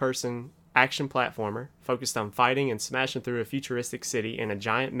fast-paced third-person action platformer focused on fighting and smashing through a futuristic city in a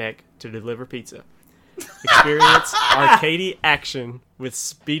giant mech to deliver pizza. Experience arcadey action with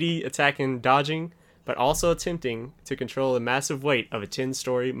speedy attack and dodging, but also attempting to control the massive weight of a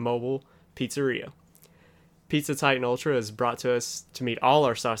 10-story mobile pizzeria. Pizza Titan Ultra is brought to us to meet all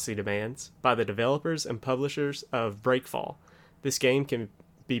our saucy demands by the developers and publishers of Breakfall. This game can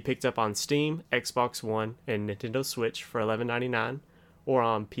be picked up on Steam, Xbox One, and Nintendo Switch for $11.99 or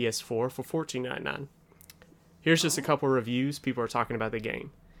on PS4 for $14.99. Here's just a couple reviews people are talking about the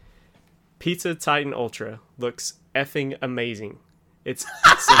game. Pizza Titan Ultra looks effing amazing. It's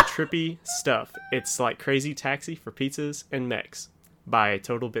some trippy stuff. It's like Crazy Taxi for pizzas and mechs by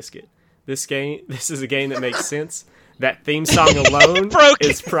Total Biscuit. This is a game that makes sense. That theme song alone Broke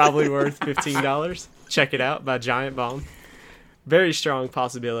is probably worth $15. Check it out by Giant Bomb. Very strong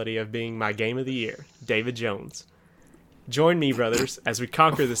possibility of being my game of the year, David Jones. Join me, brothers, as we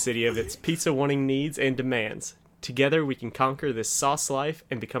conquer the city of its pizza-wanting needs and demands. Together, we can conquer this sauce life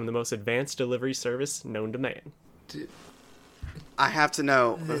and become the most advanced delivery service known to man. I have to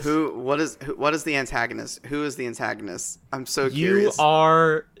know what is the antagonist? Who is the antagonist? I'm so You curious.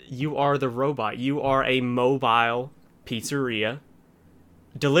 are the robot. You are a mobile pizzeria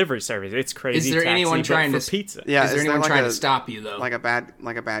delivery service. It's crazy. Is there taxi, anyone but trying for to pizza? Yeah, is there anyone like trying a- to stop you though? like a bad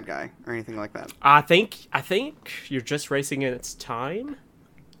guy or anything like that? I think you're just racing in its time.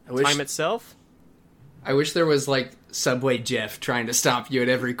 Time itself. I wish there was like Subway Jeff trying to stop you at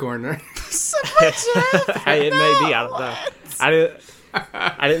every corner. Hey, it may be. I don't know.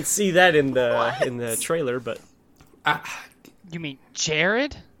 I didn't see that in the trailer, but You mean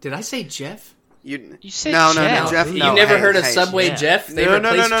Jared? Did I say Jeff? You said no, Jeff. Jeff. You No, never hey, heard of hey, Subway Jeff. Jeff? They No,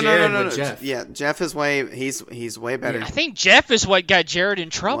 replaced Jared no. with Jeff. Yeah, Jeff is he's way better. I think Jeff is what got Jared in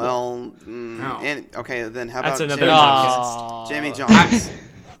trouble. Well, Oh. and okay, then how That's about another podcast. Jimmy Jones?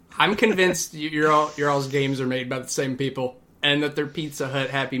 I'm convinced your all's games are made by the same people, and that they're Pizza Hut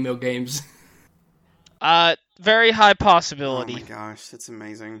Happy Meal games. Very high Oh possibility. my gosh, that's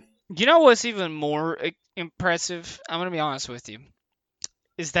amazing. You know what's even more impressive? I'm going to be honest with you.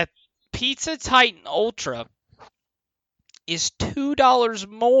 Is that Pizza Titan Ultra is $2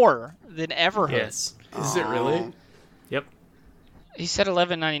 more than Everhood. yes. Is it really? Oh, Yep. He said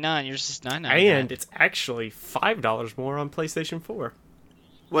 $11.99. Yours is $9.99. And it's actually $5 more on PlayStation 4.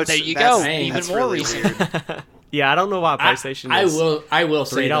 Which, There you that's- go. Dang. Even that's more really recent. weird. Yeah, I don't know why PlayStation I is will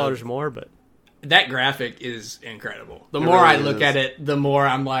say $3 though, more, but that graphic is incredible. The It more I really look is. at it, the more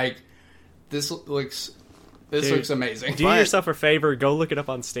I'm like, this looks Dude, looks amazing. do But- yourself a favor, go look it up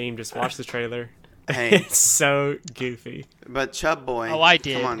on Steam, just watch the trailer. Hey, It's so goofy. but Chub Boy. Oh, I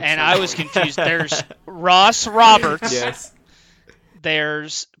did, Come on, and Chub I Boy. was confused. There's Ross Roberts. Yes.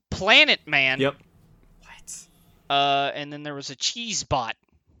 There's Planet Man. Yep. What? And then there was a Cheese Bot.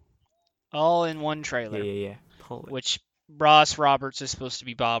 All in one Yeah, trailer. yeah. Pull it. Which Ross Roberts is supposed to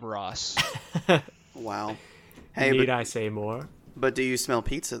be Bob Ross. Wow. Hey, Need but, I say more? but do you smell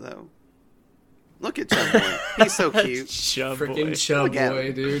pizza though? Look at Chub Boy. He's so cute. Chub Freaking boy. Chub Look at Boy,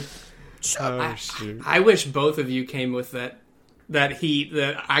 him. dude. Oh, shoot. I wish both of you came with that heat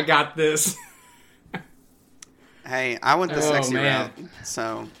that I got this. Hey, I went the Oh, sexy man. route.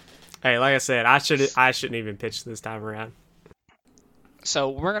 So Hey, like I said, I shouldn't even pitch this time around. So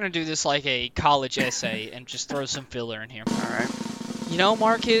we're going to do this like a college essay and just throw some filler in here. all right. You know,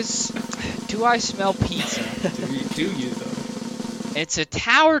 Marcus, do I smell pizza? do you though? It's a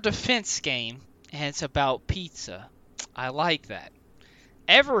tower defense game, and it's about pizza. I like that.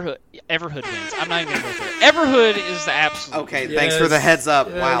 Everhood wins. I'm not even going to go through it. Everhood is the absolute. Okay, Yes. thanks for the heads up.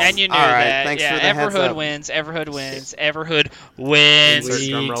 Yes. Wow. And you knew All right, that. thanks yeah, for the heads Everhood up. wins. Everhood wins. Everhood wins. Insert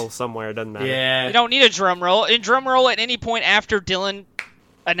drum Sweet. roll somewhere. It doesn't matter. Yeah. You don't need a drum roll. A drum roll at any point after Dylan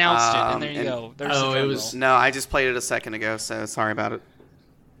announced it, and there you and- go. There's Oh, the it drum was- roll. No, I just played it a second ago, so sorry about it.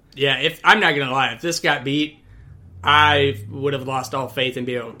 Yeah, if I'm not gonna lie, if this got beat, I would have lost all faith in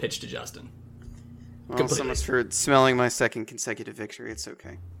being able to pitch to Justin. Well, so Completely. much for smelling my second consecutive victory. It's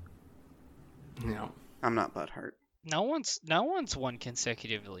okay. No, I'm not butthurt. No one's won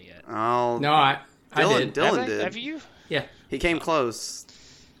consecutively yet. Oh, no, I Dylan, did. Dylan Have, did. have you? Yeah, He came close.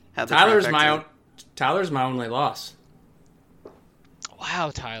 Had the Tyler's trifecta. my only loss.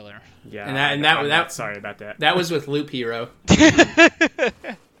 Wow, Tyler. Yeah. And that- I'm that- not sorry about that. That was with Loop Hero.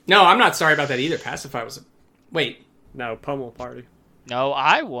 No, I'm not sorry about that either. Pacify was. Wait. No, Pummel Party. No,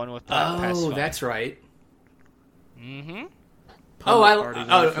 I won with that. Oh, that's right. Mm-hmm. Pummel I- Party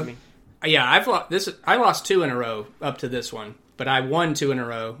oh, won for oh. me. Yeah, I've lost this. I lost 2 in a row up to this one, but I won 2 in a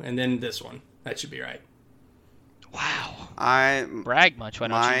row, and then this one. That should be right. Wow. I Brag much, why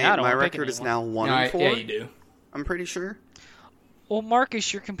don't you? my I don't my wanna pick record is anyone. now 1 No, and 4. yeah, you do. I'm pretty sure. Well,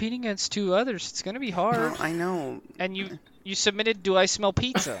 Marcus, you're competing against 2 others. It's gonna be hard. No, I know, And you submitted "Do I Smell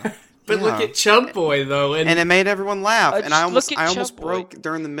Pizza?" But look Yeah. at Chub Boy though, and it made everyone laugh, and I just look almost at I almost Chub Boy. broke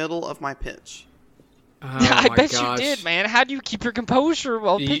during the middle of my pitch Oh I my bet gosh. you did, man. How do you keep your composure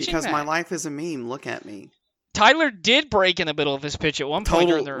while You- pitching because that? my life is a meme. Look at me, Tyler did break in the middle of his pitch at one point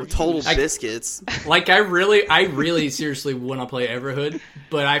during the total reviews. biscuits. Like I really seriously want to play Everhood,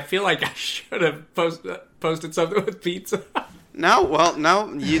 but I feel like I should have posted something with pizza. No, well, no,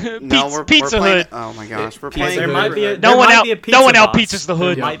 we're Pizza playing. Hood. Oh my gosh, we're Pizza playing. There Hood. might be a No there one might out- be a pizza no one out boss. pizzas the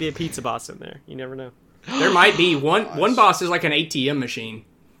hood. There might be a pizza boss in there. You never know. There might be one boss is like an ATM machine,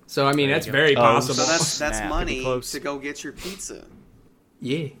 so I mean There that's you go. very Oh, possible. So that's Snap. money Close. to go get your pizza.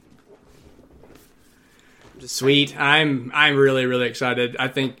 Yeah. Just Sweet. I'm really excited. I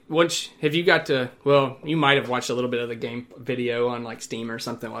think once have you got to you might have watched a little bit of the game video on like Steam or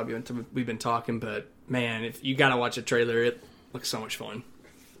something while we've been talking, but man, if you got to watch a trailer, it looks so much fun.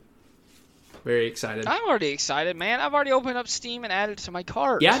 Very excited. I'm already excited, man. I've already opened up Steam and added it to my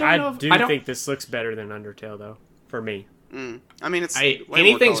cart. Yeah, I don't know. I if- do I don't think this looks better than Undertale, though, for me. I mean, it's I, way more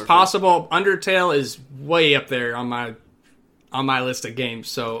anything's colorful. possible. Undertale is way up there on my list of games,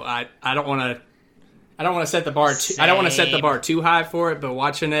 so I don't want to set the bar I don't want to set the Same. bar too high for it, but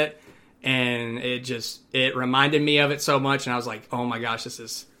watching it and it reminded me of it so much, and I was like, oh my gosh,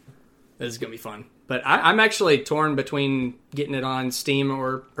 this is gonna be fun. But I'm actually torn between getting it on Steam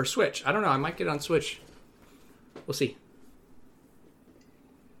or Switch. I don't know. I might get it on Switch. We'll see.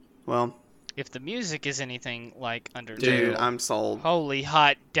 Well, If the music is anything like Undertale, dude, I'm sold. holy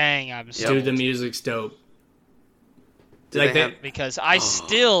hot dang, I'm sold. Dude, the music's dope. Do Like they that. have- Because I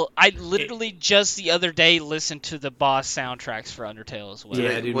literally just the other day listened to the boss soundtracks for Undertale as well. Yeah,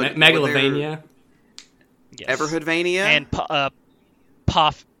 Wait, dude. what- Megalovania. Yes. Everhoodvania? And Poffin.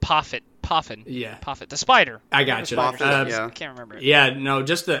 Yeah. Poffit. The spider. I got you. Poffit, yeah. I can't remember it. Yeah, no,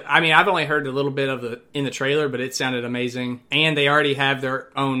 I've only heard a little bit of in the trailer, but it sounded amazing. And they already have their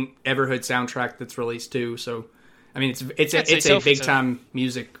own Everhood soundtrack that's released too. So, I mean, it's I'd say a so if big it's a- time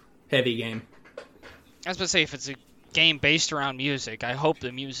music heavy game. I was about to say, if it's a game based around music, I hope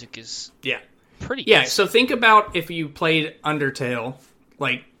the music is Yeah, pretty yeah. good. So think about if you played Undertale,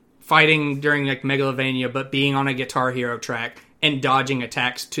 like fighting during like Megalovania, but being on a Guitar Hero track and dodging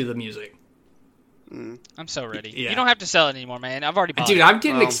attacks to the music. I'm so ready. Yeah. You don't have to sell it anymore, man. I've already bought Dude, it. I'm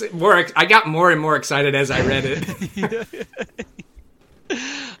getting I got more and more excited as I read it.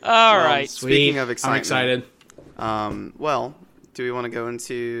 All right. Speaking Sweet. of I'm excitement, excited. well, do we want to go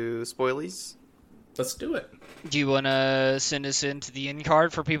into spoilies? Let's do it. Do you want to send us into the end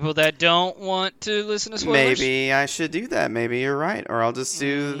card for people that don't want to listen to spoilers? Maybe I should do that. Maybe you're right. Or I'll just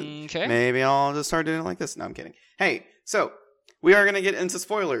do... Okay. Maybe I'll just start doing it like this. No, I'm kidding. Hey, so we are going to get into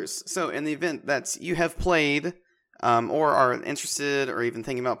spoilers. So in the event that you have played or are interested or even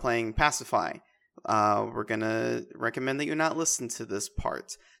thinking about playing Pacify, we're going to recommend that you not listen to this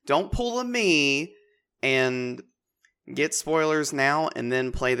part. Don't pull a me and get spoilers now and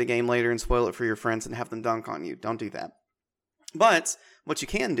then play the game later and spoil it for your friends and have them dunk on you. Don't do that. But what you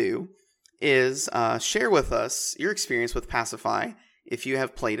can do is share with us your experience with Pacify if you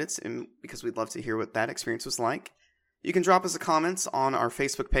have played it, and because we'd love to hear what that experience was like. You can drop us a comment on our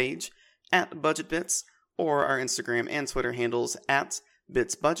Facebook page at BudgetBits or our Instagram and Twitter handles at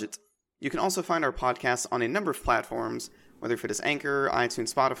BitsBudget. You can also find our podcast on a number of platforms, whether if it is Anchor,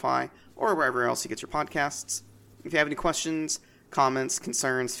 iTunes, Spotify, or wherever else you get your podcasts. If you have any questions, comments,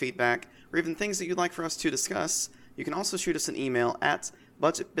 concerns, feedback, or even things that you'd like for us to discuss, you can also shoot us an email at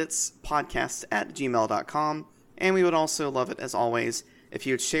budgetbitspodcast@gmail.com, and we would also love it, as always, if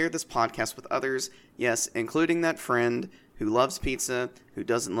you would share this podcast with others, yes, including that friend who loves pizza, who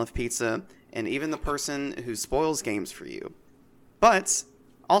doesn't love pizza, and even the person who spoils games for you. But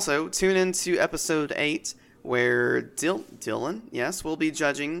also, tune in to episode 8, where Dylan, yes, will be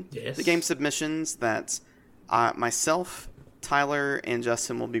judging the game submissions that myself, Tyler, and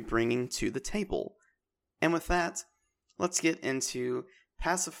Justin will be bringing to the table. And with that, let's get into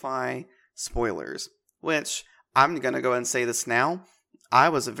Pacify spoilers, which I'm going to go ahead and say this now. I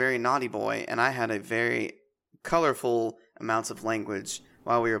was a very naughty boy, and I had a very colorful amounts of language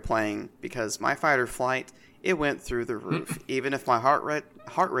while we were playing, because my fight or flight, it went through the roof, even if my heart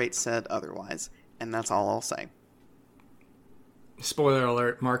rate said otherwise. And that's all I'll say. Spoiler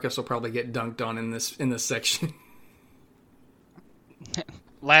alert, Marcus will probably get dunked on in this section.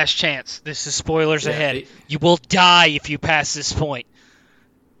 Last chance. This is spoilers Yeah, ahead. You will die if you pass this point.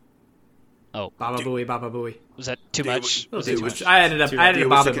 Oh, Baba Booey, Baba Booey. was that too much? Was it too too much. much? I added a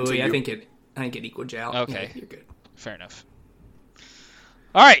Baba to Booey. I continue. think it equaled out. Okay. Yeah, you're good. Fair enough.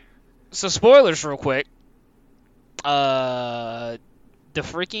 All right. So spoilers real quick. The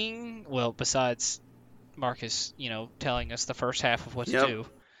freaking, well, besides Marcus, telling us the first half of what to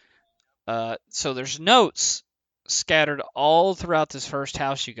do. So there's notes scattered all throughout this first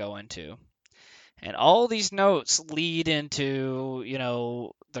house you go into. And all these notes lead into,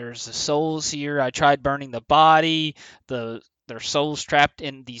 there's the souls here. I tried burning the body. Their souls trapped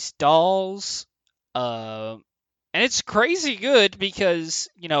in these dolls. And it's crazy good because,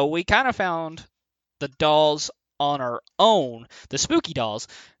 we kind of found the dolls on our own, the spooky dolls,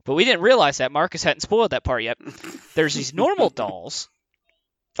 but we didn't realize that. Marcus hadn't spoiled that part yet. There's these normal dolls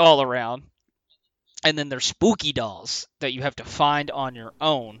all around, and then there's spooky dolls that you have to find on your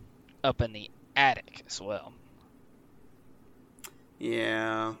own up in the attic as well.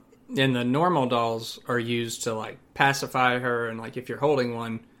 Yeah. And the normal dolls are used to pacify her, and if you're holding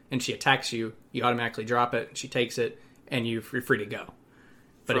one and she attacks you, you automatically drop it, and she takes it, and you're free to go.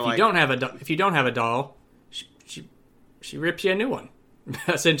 But if you don't have a doll, she rips you a new one,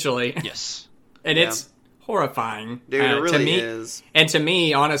 essentially. Yes. And it's horrifying. Dude, it really to me, is. And to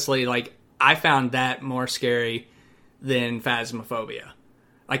me, honestly, I found that more scary than Phasmophobia.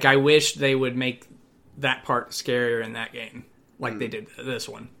 I wish they would make that part scarier in that game, they did this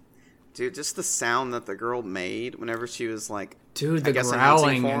one. Dude, just the sound that the girl made whenever she was Dude, I the guess in growling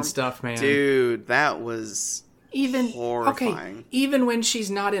hunting form. and stuff, man. Dude, that was horrifying. Okay, even when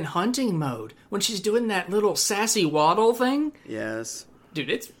she's not in hunting mode, when she's doing that little sassy waddle thing, Yes. dude,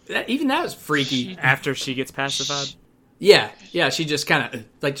 that was freaky. After she gets pacified. Yeah, she just kind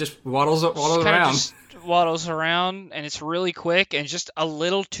of just waddles Kinda around. just waddles around, and it's really quick and just a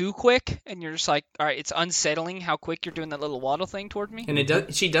little too quick, and you're just all right, it's unsettling how quick you're doing that little waddle thing toward me.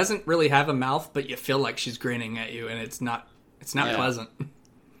 And she doesn't really have a mouth, but you feel like she's grinning at you, and it's not pleasant.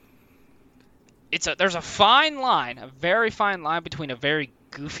 There's a fine line, a very fine line between a very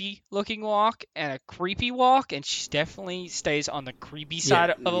goofy looking walk and a creepy walk, and she definitely stays on the creepy side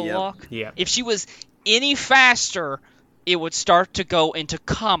of a walk. Yeah. If she was any faster, it would start to go into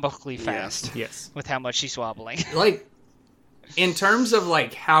comically fast Yes. with how much she's wobbling. In terms of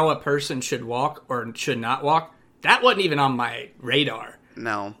how a person should walk or should not walk, that wasn't even on my radar.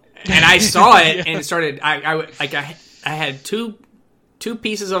 No. And I saw it and it started. I had two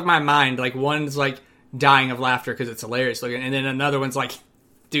pieces of my mind. One's dying of laughter because it's hilarious looking, and then another one's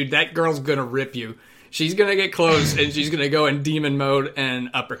dude, that girl's gonna rip you. She's gonna get close and she's gonna go in demon mode and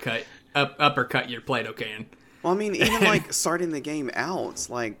uppercut your Play-Doh can. Well, I mean, even starting the game out,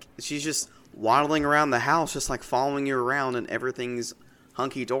 she's just waddling around the house, just following you around, and everything's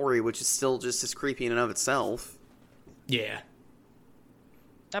hunky dory, which is still just as creepy in and of itself. Yeah.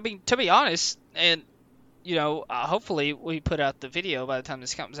 I mean, to be honest, and hopefully we put out the video by the time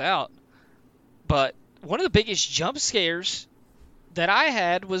this comes out. But one of the biggest jump scares that I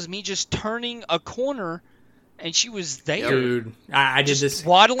had was me just turning a corner, and she was there, Dude, I did this.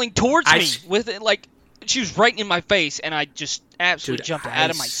 waddling towards me with it, like she was right in my face, and I just absolutely Dude, jumped out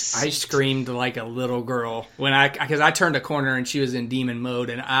of my seat. I screamed like a little girl because I turned a corner and she was in demon mode,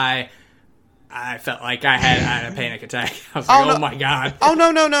 and I felt like I had a panic attack. I was like, no. oh my god. Oh,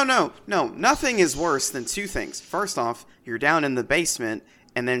 no. Nothing is worse than two things. First off, you're down in the basement,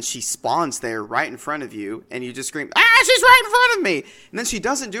 and then she spawns there right in front of you, and you just scream, "Ah, she's right in front of me!" And then she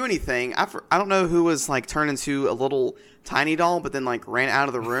doesn't do anything. I don't know who was, like, turned into a little tiny doll, but then, like, ran out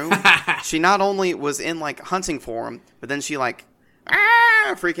of the room. She not only was in, like, hunting for him, but then she, like,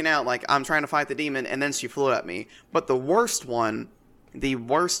 freaking out, like, I'm trying to fight the demon, and then she flew at me. But the worst one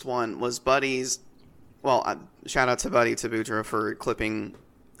was Buddy's. Well, shout out to Buddy Tabudra for clipping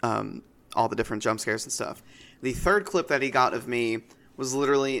all the different jump scares and stuff. The third clip that he got of me was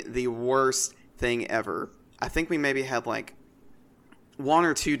literally the worst thing ever. I think we maybe had like 1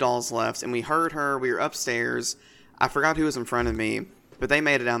 or 2 dolls left, and we heard her. We were upstairs. I forgot who was in front of me, but they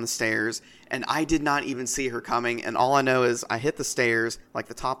made it down the stairs, and I did not even see her coming. And all I know is I hit the stairs, like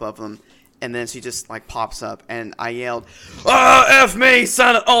the top of them, and then she just like pops up, and I yelled, F me,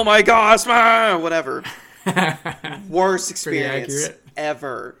 son of, oh my gosh, whatever. Worst experience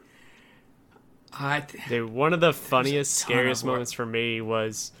ever. Dude, one of the funniest, ton of scariest work. moments for me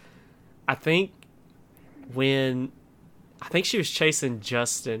was, I think she was chasing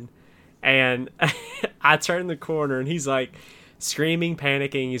Justin, and I turned the corner, and he's like screaming,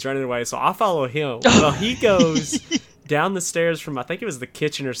 panicking, he's running away, so I follow him. Well, he goes down the stairs from, I think it was the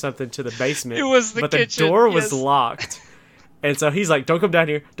kitchen or something, to the basement. It was the but kitchen, the door was yes. locked. And so he's like, don't come down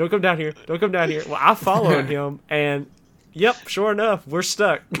here, don't come down here, don't come down here. Well, I followed him, and yep, sure enough, we're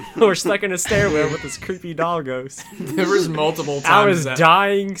stuck. We're stuck in a stairwell with this creepy doll ghost. There was multiple times. I was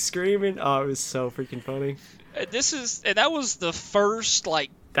dying, screaming. Oh, it was so freaking funny. That was the first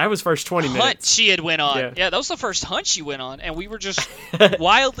That was first 20 hunt minutes. she had went on. Yeah. Yeah, that was the first hunt she went on, and we were just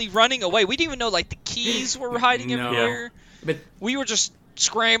wildly running away. We didn't even know like the keys were hiding No. everywhere. But We were just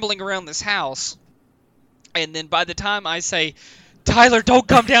scrambling around this house, and then by the time I say, Tyler, don't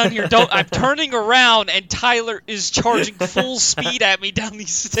come down here. Don't. I'm turning around, and Tyler is charging full speed at me down these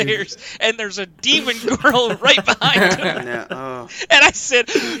stairs, and there's a demon girl right behind him. Yeah, oh. And I said,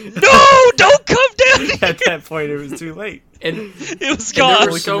 no, don't come down here. At that point, it was too late. and It was there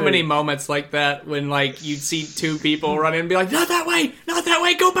gone. were so many moments like that when like you'd see two people run in and be like, not that way,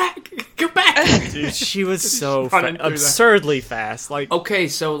 go back. Dude, she was so Running through that. absurdly fast. Like, Okay,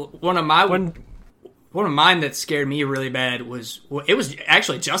 so one of mine that scared me really bad was it was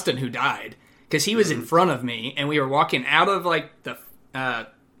actually Justin who died because he was in front of me and we were walking out of like the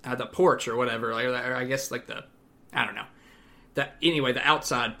porch or whatever, like, or I guess like the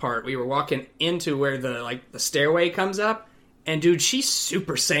outside part. We were walking into where the stairway comes up, and dude, she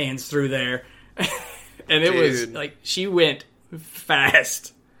Super Saiyans through there, and it was Dude. like she went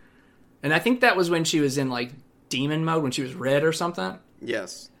fast, and I think that was when she was in like demon mode when she was red or something.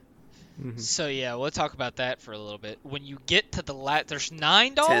 Yes. So yeah, we'll talk about that for a little bit. When you get to the there's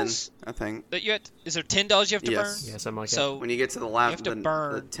 9 10, dolls I think. that you have. Is there 10 dolls you have to burn? Yes. yeah, something like So When you get to the You last, have to the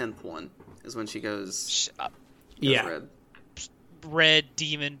burn. 10th one is when she goes Yeah, red. red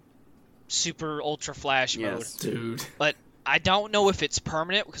demon, super ultra flash mode. Yes. dude. But I don't know if it's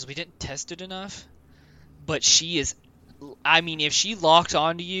permanent because we didn't test it enough. But she is. I mean, if she locks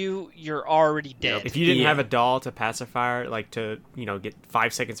onto you, you're already dead. that. If you didn't Yeah. have a doll to pacify her, like to, get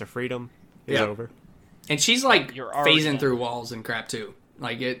 5 seconds of freedom, it's Yeah. over. And she's like You're already phasing done. through walls and crap too.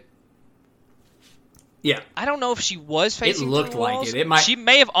 Like it. Yeah, I don't know if she was phasing looked through like walls. it. It might- She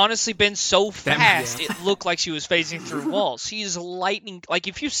may have honestly been so That- fast yeah. it looked like she was phasing through walls. She is lightning. Like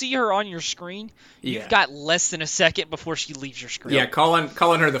if you see her on your screen, Yeah. you've got less than a second before she leaves your screen. yeah. Calling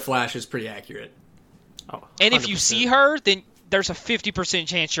her the Flash is pretty accurate. Oh, And if you 100%. see her, then there's a 50%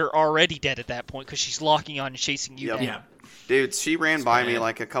 chance you're already dead at that point because she's locking on and chasing you Yep. down. Yeah, Dude, she ran by me bad.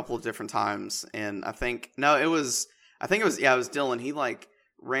 like a couple of different times, and I think it was Dylan. He like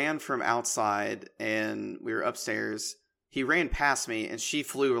ran from outside, and we were upstairs. He ran past me, and she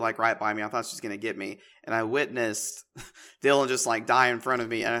flew like right by me. I thought she was gonna get me, and I witnessed Dylan just like die in front of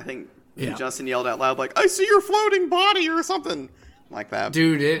me, and I think Yeah. Justin yelled out loud like, "I see your floating body" or something like that.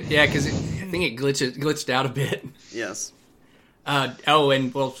 dude. Because I think it glitched out a bit. Yes.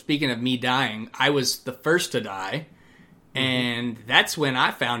 And well, speaking of me dying, I was the first to die, and that's when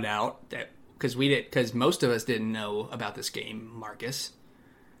I found out that because most of us didn't know about this game, Marcus.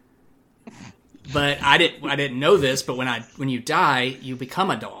 But I didn't know this. But when you die, you become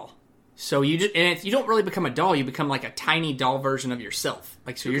a doll. So you don't really become a doll. You become like a tiny doll version of yourself.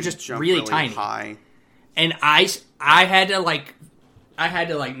 Like so, you're just Jump really tiny. high. And I had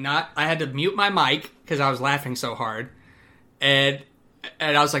to mute my mic because I was laughing so hard, and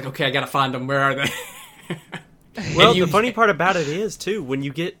I was like, okay, I gotta find them. Where are they? Well, the funny part about it is too, when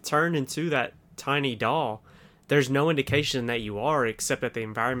you get turned into that tiny doll, there's no indication that you are, except that the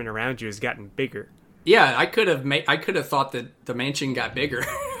environment around you has gotten bigger. Yeah, I could have thought that the mansion got bigger.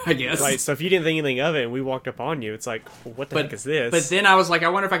 I guess. Right. So if you didn't think anything of it, and we walked up on you, it's like, well, what the heck is this? But then I was like, I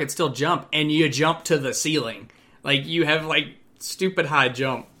wonder if I could still jump, and you jump to the ceiling. Like you have like stupid high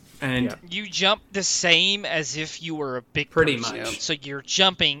jump, and Yeah. You jump the same as if you were a big Pretty person. much. So you're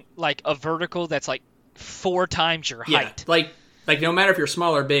jumping like a vertical that's like 4 times your yeah, height. like no matter if you're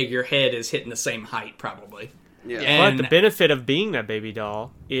small or big, your head is hitting the same height probably. Yeah. And- But the benefit of being that baby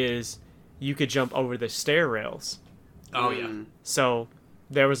doll is you could jump over the stair rails. Oh yeah. So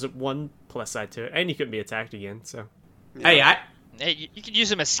there was one plus side to it, and you couldn't be attacked again. So Hey, Hey, you can use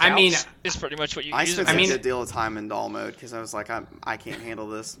them as scouts. I mean- is pretty much what you I use them spent as. a good deal of time in doll mode because I was like, I can't handle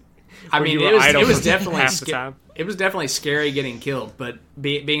this. I Where mean, you it were was idle for definitely half the time. it was definitely scary getting killed, but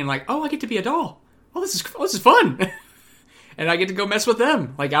being like, oh, I get to be a doll. Oh, this is fun, and I get to go mess with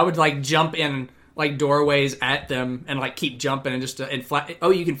them. Like I would like jump in like doorways at them and like keep jumping and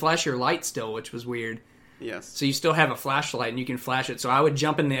you can flash your light still, which was weird. Yes. So you still have a flashlight and you can flash it. So I would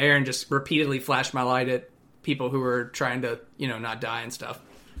jump in the air and just repeatedly flash my light at people who were trying to not die and stuff.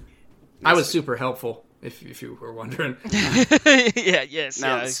 I was super helpful. If you were wondering. Yes.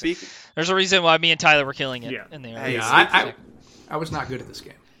 Now, There's a reason why me and Tyler were killing it Yeah. in there. Hey, Yeah, I was not good at this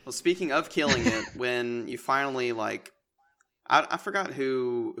game. well, speaking of killing it, when you finally like, I forgot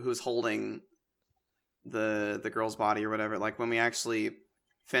who was holding the girl's body or whatever. Like when we actually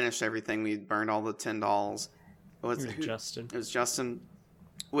finished everything, we burned all the 10 dolls. Justin. It was Justin,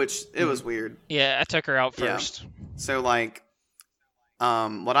 which it was weird. Yeah, I took her out Yeah. first. So like,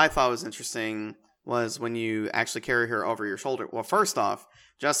 what I thought was interesting was when you actually carry her over your shoulder. Well, first off,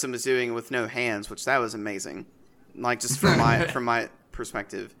 Justin was doing it with no hands, which that was amazing. Like just from my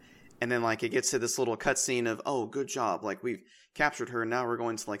perspective. And then like it gets to this little cutscene of, oh, good job, like we've captured her, now we're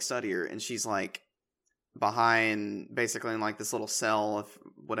going to like study her, and she's like behind basically in like this little cell of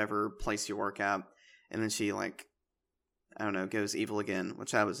whatever place you work at, and then she like, I don't know, goes evil again,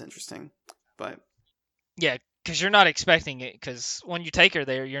 which that was interesting. But Yeah, because you're not expecting it. Because when you take her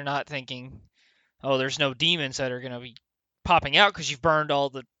there, you're not thinking, oh, there's no demons that are going to be popping out because you've burned all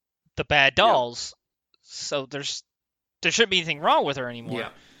the bad dolls. So there shouldn't be anything wrong with her anymore. Yeah.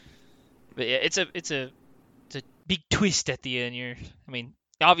 But yeah, it's a big twist at the end.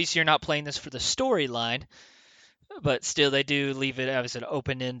 Obviously you're not playing this for the storyline, but still they do leave it as an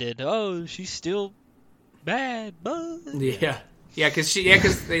open-ended. Oh, she's still bad, but Yeah, because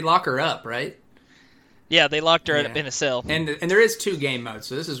they lock her up, right? yeah, they locked her Yeah. in a cell. And there is 2 game modes,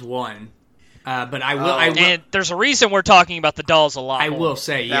 so this is one. But I will And there's a reason we're talking about the dolls a lot. I more. will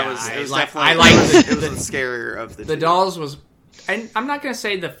say, that yeah, was it was I definitely like it was the scarier of the the two. dolls was, and I'm not gonna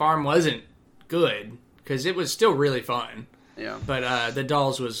say the farm wasn't good because it was still really fun. Yeah. But the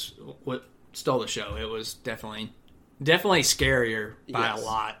dolls was what stole the show. It was definitely scarier by Yes. a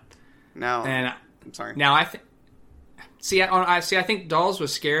lot. Now And I'm sorry. now I think dolls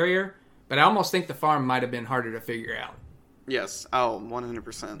was scarier, but I almost think the farm might have been harder to figure out. Yes. Oh,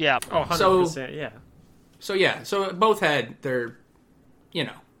 100%. Yeah. Oh, 100%, yeah. So both had their,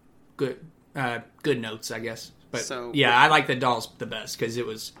 good notes, I guess. But So- I like the dolls the best because it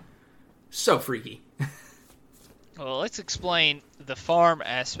was so freaky. Well, let's explain the farm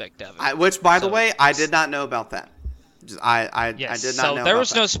aspect of it. Which, by the So- way, I did not know about that. I Yes, did not so know there about was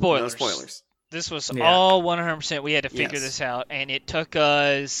that. no spoilers. No spoilers. This was Yeah. all 100%. We had to figure Yes. this out, and it took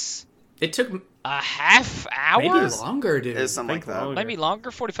us It took a half hour, maybe longer, dude. It's something like think that. longer. maybe longer,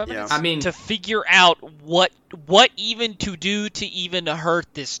 45 Yeah. minutes. I mean- to figure out what even to do to even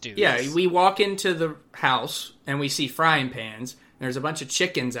hurt this dude. Yeah, we walk into the house and we see frying pans. There's a bunch of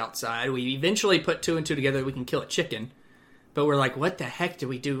chickens outside. We eventually put 2 and 2 together. We can kill a chicken, but we're like, what the heck do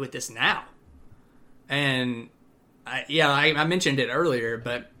we do with this now? And I mentioned it earlier,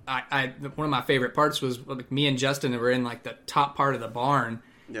 but I one of my favorite parts was like me and Justin were in like the top part of the barn,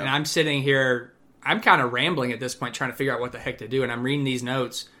 Yeah. and I'm sitting here. I'm kind of rambling at this point, trying to figure out what the heck to do, and I'm reading these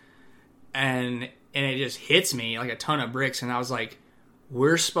notes, and it just hits me like a ton of bricks, and I was like,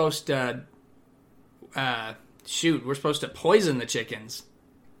 we're supposed to we're supposed to poison the chickens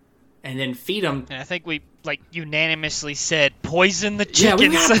and then feed them. And I think we unanimously said poison the Yeah, we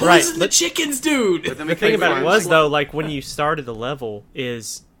chickens. gotta poison Right. the chickens, dude. But then The thing about it farm was, chicken. though, like, when you started the level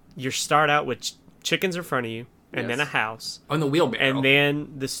is you start out with chickens in front of you, and then a Yes. house, On the wheelbarrow. and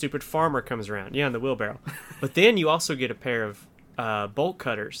then the stupid farmer comes around. Yeah, on the wheelbarrow. But then you also get a pair of bolt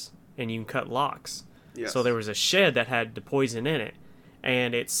cutters, and you can cut locks. Yes. So there was a shed that had the poison in it,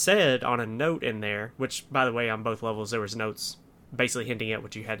 and it said on a note in there, which, by the way, on both levels there was notes basically hinting at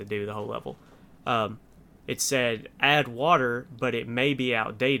what you had to do the whole level. It said add water, but it may be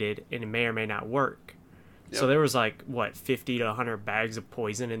outdated and it may or may not work. So Yep. there was like 50 to 100 bags of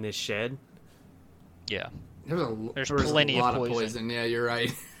poison in this shed. Yeah. There's There's plenty a of lot of poison. poison. Yeah, you're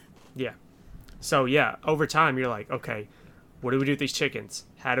right. Yeah. So yeah, over time you're like, okay, what do we do with these chickens?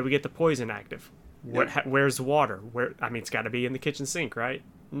 How do we get the poison active? Where's the water? It's got to be in the kitchen sink, right?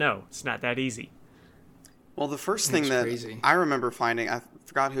 No, it's not that easy. Well, the first thing That's that crazy. I remember finding, I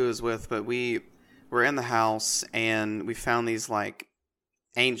forgot who it was with, but we were in the house and we found these like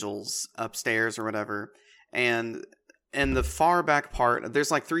angels upstairs or whatever. And in the far back part,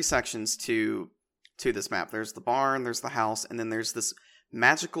 there's like 3 sections to this map. There's the barn, there's the house, and then there's this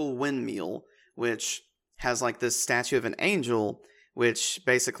magical windmill, which has like this statue of an angel, which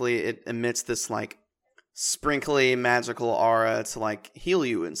basically it emits this like sprinkly magical aura to like heal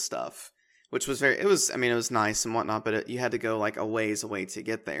you and stuff. Which was it was nice and whatnot, but you had to go like a ways away to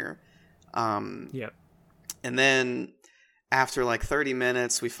get there. Yep. And then after like 30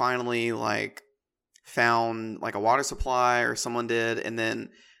 minutes, we finally like found like a water supply, or someone did, and then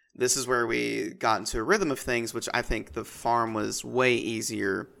this is where we got into a rhythm of things, which I think the farm was way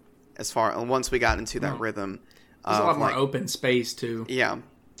easier once we got into that rhythm. There's a lot more like, open space too. Yeah.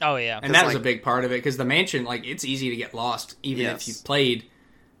 Oh yeah. And that was a like- big part of it, because the mansion, like, it's easy to get lost, even Yes. if you've played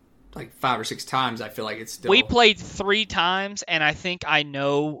like 5 or 6 times. I feel like it's still. We played 3 times, and I think I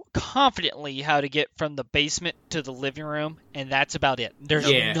know confidently how to get from the basement to the living room, and that's about it. There's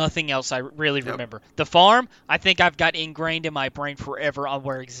Yeah. nothing else I really remember. The farm, I think I've got ingrained in my brain forever on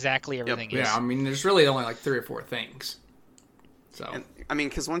where exactly everything is. Yeah, I mean, there's really only like 3 or 4 things. So And, I mean,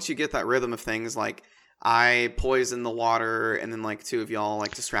 because once you get that rhythm of things, like I poisoned the water, and then like 2 of y'all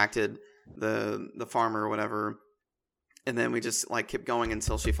like distracted the farmer or whatever, and then we just like kept going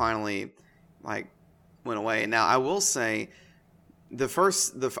until she finally like went away. Now I will say,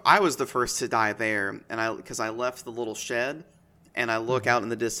 I was the first to die there, and because I left the little shed, and I look out in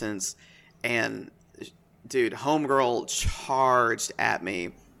the distance, and dude, homegirl charged at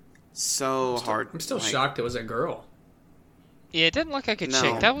me so hard. I'm still like, shocked it was a girl. Yeah, it didn't look like a No.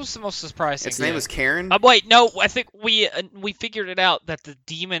 chick. That was the most surprising. Its name was Karen. Wait, no, I think we figured it out that the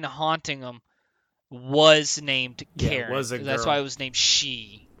demon haunting them was named Yeah, it Karen. was a That's girl. why it was named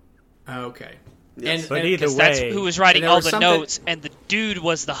She. Okay. Yes. But either 'Cause that's way, who was writing And there all was the something- notes, and the dude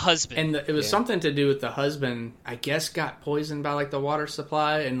was the husband. And it was something to do with the husband, I guess, got poisoned by like the water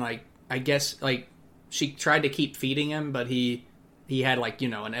supply, and like I guess like she tried to keep feeding him, but he had like,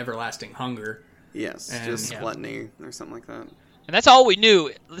 an everlasting hunger. Yes, And- just Yeah. gluttony or something like that. And that's all we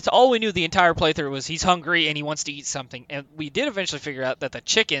knew. That's all we knew the entire playthrough was he's hungry and he wants to eat something. And we did eventually figure out that the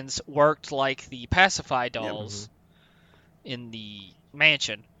chickens worked like the pacify dolls in the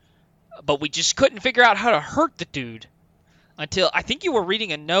mansion. But we just couldn't figure out how to hurt the dude until I think you were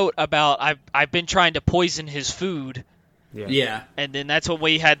reading a note about I've been trying to poison his food. Yeah. And then that's when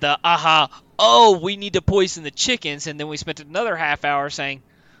we had the we need to poison the chickens. And then we spent another half hour saying,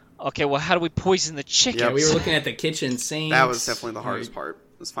 okay, well, how do we poison the chickens? Yeah, we were looking at the kitchen sink. That was definitely the hardest part,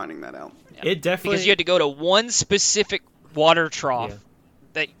 was finding that out. it definitely Because you had to go to one specific water trough Yeah.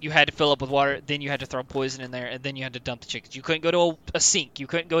 that you had to fill up with water, then you had to throw poison in there, and then you had to dump the chickens. You couldn't go to a sink. You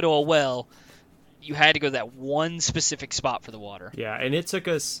couldn't go to a well. You had to go to that one specific spot for the water. Yeah, and it took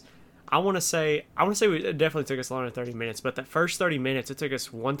us. I want to say it definitely took us longer than 30 minutes, but that first 30 minutes, it took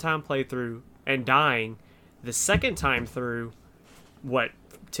us one time playthrough and dying. The second time through,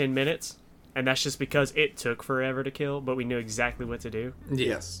 10 minutes? And that's just because it took forever to kill, but we knew exactly what to do.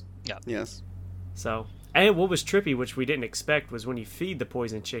 Yes. Yeah. Yes. So, and what was trippy, which we didn't expect, was when you feed the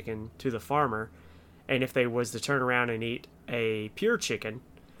poison chicken to the farmer, and if they was to turn around and eat a pure chicken,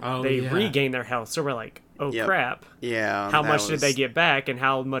 they regain their health. So we're like, oh Yep. crap. Yeah. How that much did was- they get back, and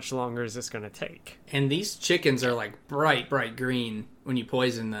how much longer is this going to take? And these chickens are like bright green when you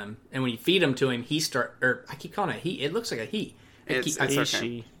poison them, and when you feed them to him, I keep calling it he. It looks like a he. It's He, okay.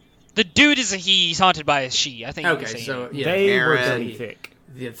 she. The dude is a he. He's haunted by a she. I think. he was Okay, saying so it. yeah, They were Aaron. dummy thick.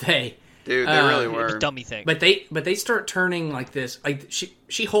 Yeah, they. Dude, they really It was were. dummy thing. But they start turning like this. Like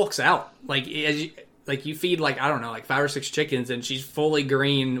she hulks out. Like as you feed like I don't know like 5 or 6 chickens, and she's fully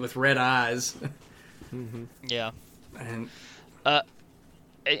green with red eyes. yeah. And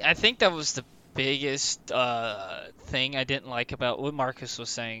I think that was the biggest thing I didn't like about what Marcus was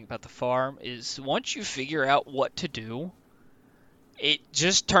saying about the farm is once you figure out what to do, it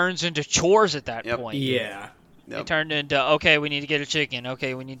just turns into chores at that Yep. point. Yeah. It Yep. turned into, okay, we need to get a chicken.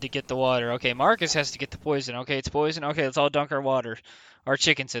 Okay, we need to get the water. Okay, Marcus has to get the poison. Okay, it's poison. Okay, let's all dunk our water. Our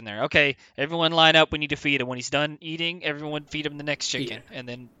chicken's in there. Okay, everyone line up. We need to feed him. When he's done eating, everyone feed him the next chicken. And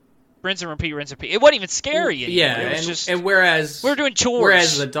then rinse and repeat, rinse and repeat. It wasn't even scary anymore. Yeah, It was and, just, and whereas we were doing chores.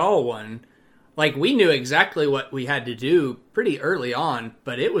 Whereas the doll one, like we knew exactly what we had to do pretty early on,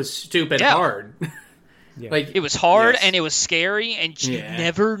 but it was stupid Yeah. hard. Like it was hard Yes. and it was scary, and you Yeah.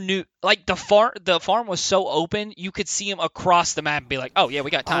 never knew. Like the farm was so open, you could see him across the map and be like, "Oh yeah, we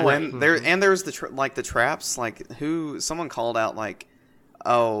got time." Oh, and there's the the traps. Like someone called out like,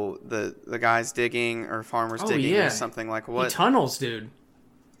 oh, the guys digging or farmers digging yeah. or something like he what tunnels, dude.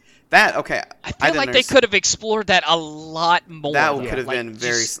 that. Okay, I feel didn't like they understand- could have explored that a lot more. That though. could have Like, been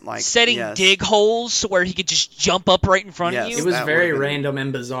very just like setting yes. dig holes where he could just jump up right in front of Yes. you. It was that very would've been- random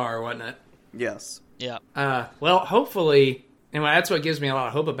and bizarre, wasn't it? Yes. Yeah. Well, hopefully, and that's what gives me a lot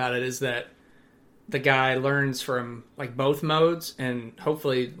of hope about it is that the guy learns from like both modes, and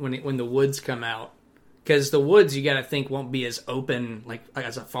hopefully when the woods come out, because the woods you got to think won't be as open like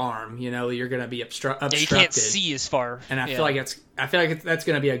as a farm. You know, you're going to be obstructed. Yeah, you can't see as far. and I Yeah. feel like that's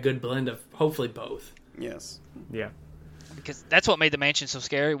going to be a good blend of hopefully both. Yes. Yeah. because that's what made the mansion so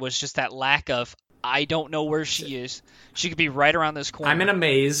scary was just that lack of I don't know where she is. She could be right around this corner. I'm in a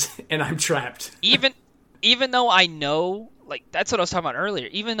maze and I'm trapped. even though I know, like that's what I was talking about earlier.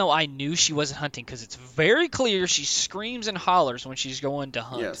 Even though I knew she wasn't hunting, because it's very clear she screams and hollers when she's going to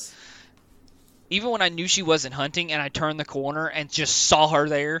hunt. Yes. Even when I knew she wasn't hunting, and I turned the corner and just saw her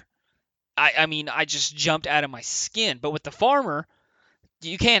there, I mean, I just jumped out of my skin. But with the farmer,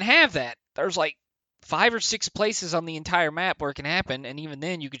 you can't have that. There's like 5 or 6 places on the entire map where it can happen, and even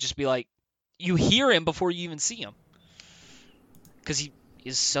then, you could just be like, you hear him before you even see him, because he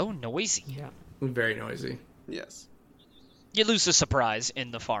is so noisy. Yeah. Very noisy. Yes. You lose the surprise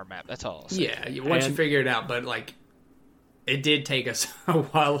in the farm map. That's all. I'll say. Yeah, once you And- figure it out, but like, it did take us a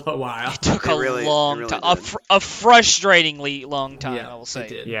while. It took It a really long time, did. a frustratingly long time. Yeah, I will it say.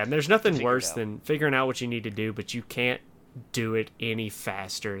 did. Yeah, and there's nothing Figure it worse out. than figuring out what you need to do, but you can't do it any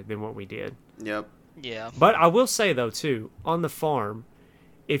faster than what we did. Yep. Yeah. But I will say though too, on the farm,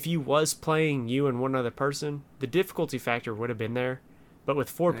 if you was playing you and one other person, the difficulty factor would have been there. But with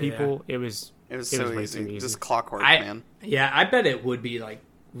 4 people, it was It was It so was way easy. too easy. Just clockwork, I man. bet it would be like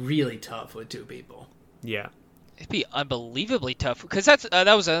really tough with 2 people. yeah. It'd be unbelievably tough because that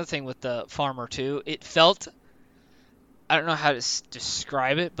was the other thing with the farmer too. It felt, I don't know how to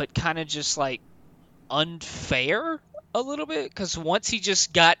describe it, but kind of just like unfair a little bit because once he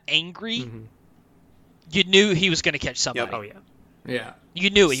just got angry, Mhm. you knew he was going to catch somebody. Oh yeah. Yeah. You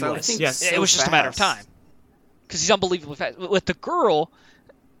knew he So- was. I think Yes. It was just a matter of fast. time because he's unbelievably fast. With the girl,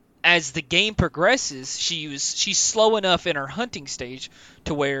 as the game progresses, she's slow enough in her hunting stage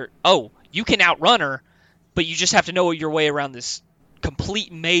to where you can outrun her, but you just have to know your way around this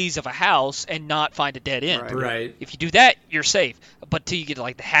complete maze of a house and not find a dead end. Right. Right. If you do that, you're safe. But till you get to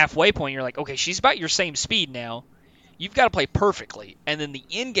like the halfway point, you're like, okay, she's about your same speed now. You've got to play perfectly, and then the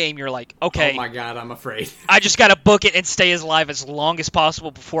end game, you're like, okay, Oh my god, I'm afraid. I just got to book it and stay as alive as long as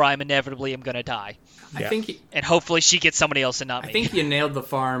possible before I'm inevitably am gonna die. I Yeah. think And hopefully she gets somebody else and not me. I think you nailed the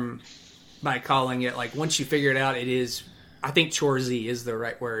farm by calling it like once you figure it out, it is. I think choresy is the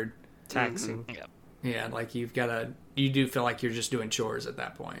right word. Taxing. Yeah, like you do feel like you're just doing chores at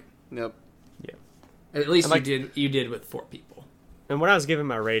that point. Yep. At least And, like- you did with 4 people. And when I was giving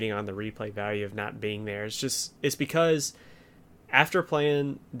my rating on the replay value of not being there, it's because after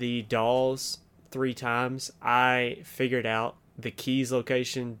playing the dolls 3 times, I figured out the keys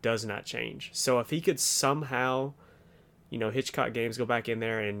location does not change. So if he could somehow, Hitchcock Games go back in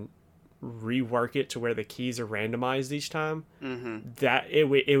there and rework it to where the keys are randomized each time, that it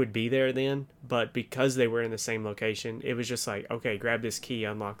would be there then. But because they were in the same location, it was just like, okay, grab this key,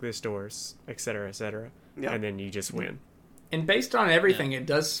 unlock this doors, etc., etc., Yeah. and then you just win. And based on everything, it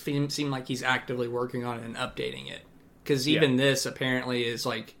does seem like he's actively working on it and updating it. Because even this apparently is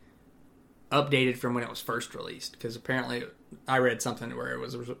like updated from when it was first released. Because apparently I read something where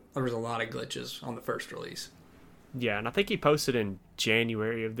there was a lot of glitches on the first release. Yeah, and I think he posted in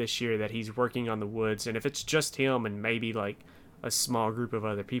January of this year that he's working on the woods, and if it's just him and maybe like a small group of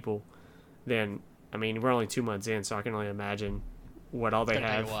other people, then I mean we're only 2 months in, so I can only imagine what all they Gonna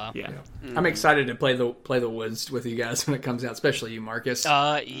take a have. while. Yeah. I'm excited to play the woods with you guys when it comes out, especially you, Marcus.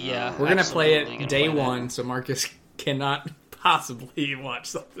 Yeah. We're gonna play absolutely it gonna day play that. one, so Marcus cannot possibly watch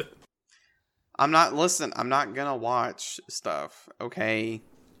something. I'm not gonna watch stuff, okay?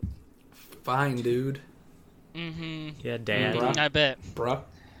 Fine, dude. Mm-hmm. Yeah, Dad. Bruh. I bet. Bruh.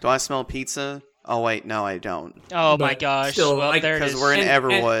 Do I smell pizza? Oh wait, no, I don't. Oh my But gosh! still, Well, like, there it Because is. we're in And-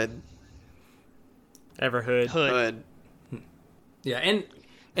 Everwood. Everhood. Hood. Yeah, and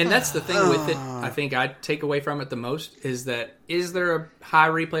that's the thing with it. I think I take away from it the most is that is there a high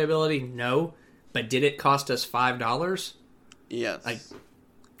replayability? No, but did it cost us $5? Yes. Like,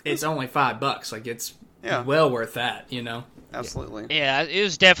 it's only $5. Like it's Yeah. well worth that, you know. Absolutely. Yeah, it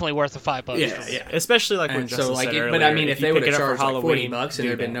was definitely worth the $5. Yeah. Especially like when And Justin so, like, said but earlier, I mean, if you they would pick have it up for charged like $40 Halloween, and do there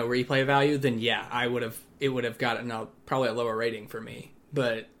had been that. no replay value, then yeah, it would have gotten probably a lower rating for me.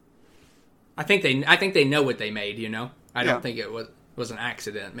 But I think they know what they made. You know, I Yeah. don't think it was an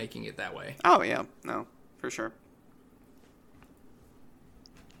accident making it that way. Oh yeah, no, for sure.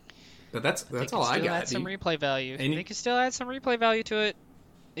 But that's all I Still got. add some dude. replay value. And They can still add some replay value to it.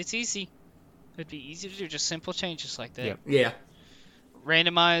 It's easy. It'd be easy to do, just simple changes like that. Yep. Yeah,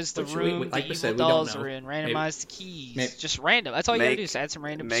 Randomize the Which room like the we evil said, we don't dolls know. are in. Randomize the keys. Maybe- Just random. That's all you gotta Make- do is add some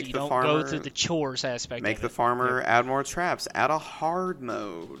random so make you the don't farmer- go through the chores aspect Make of the it. farmer add more traps. Add a hard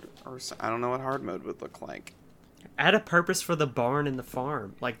mode, I don't know what hard mode would look like. Add a purpose for the barn and the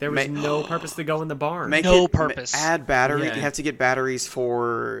farm. Like there was no purpose to go in the barn. Make No it, purpose. Add battery. Yeah. You have to get batteries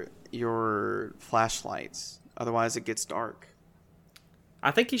for your flashlights. Otherwise, it gets dark. I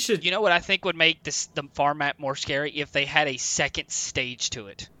think you should. You know what I think would make the farm map more scary if they had a second stage to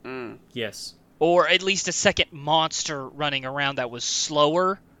it. Yes. Or at least a second monster running around that was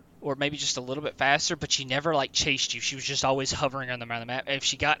slower, or maybe just a little bit faster, but she never like chased you. She was just always hovering around the map. If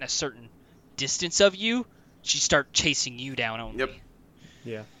she got in a certain distance of you, she'd start chasing you down only. Yep.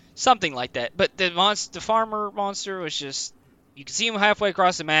 Yeah. Something like that. But the farmer monster was just, you could see him halfway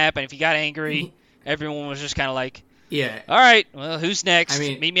across the map, and if he got angry, everyone was just kind of like, yeah. all right, well, who's next? I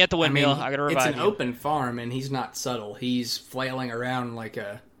mean, Meet me at the windmill. I, gotta it's revive an you. open farm, and he's not subtle. He's flailing around like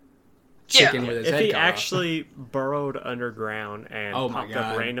a chicken with his If head he cut off. actually burrowed underground and Oh my popped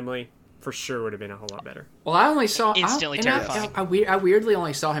up God. randomly, for sure would have been a whole lot better. Well, I only saw Instantly terrifying. I weirdly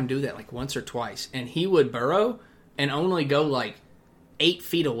only saw him do that like once or twice, and he would burrow and only go like 8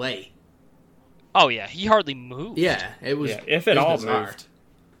 feet away. Oh, yeah, he hardly moved. Yeah, it was. Yeah, if it it was all bizarre. moved.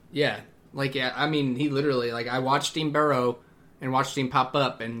 Yeah, like yeah, I mean, he literally like I watched him burrow and watched him pop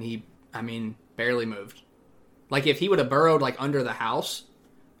up, and he, I mean, barely moved. Like if he would have burrowed like under the house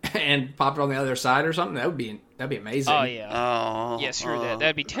and popped on the other side or something, that'd be amazing. Oh, yeah. Oh. Yeah, screw that.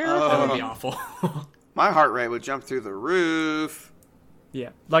 That'd be That terrible. would be awful. My heart rate would jump through the roof. Yeah.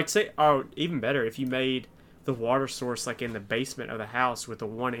 Like say, oh, even better if you made the water source like in the basement of the house with the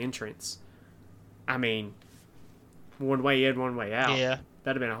one entrance. I mean, one way in, one way out. Yeah.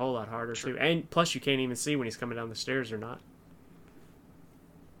 That'd have been a whole lot harder too. And plus, you can't even see when he's coming down the stairs or not.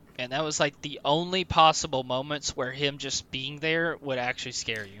 And that was like the only possible moments where him just being there would actually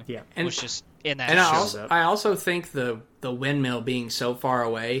scare you. Yeah. And- was just in that And house. I also think the windmill being so far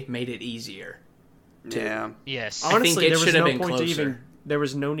away made it easier. Yeah. Yes. Honestly, it there should was have no been point to closer. even. There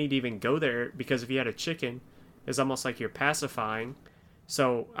was no need to even go there because if you had a chicken, it's almost like you're pacifying.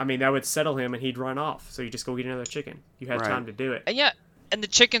 So I mean, that would settle him and he'd run off. So you just go get another chicken. You had Right. time to do it. And yeah, and the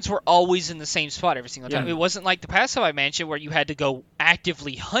chickens were always in the same spot every single time. Yeah. It wasn't like the Pacify Mansion where you had to go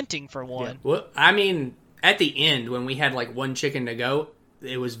actively hunting for one. Well, I mean, at the end when we had like one chicken to go,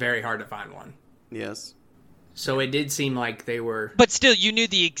 it was very hard to find one. Yes. So it did seem like they were. But still, you knew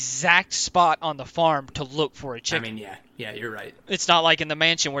the exact spot on the farm to look for a I chicken. mean, yeah, you're right. It's not like in the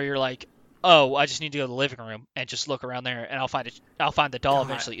mansion where you're like, oh, I just need to go to the living room and just look around there and I'll find the doll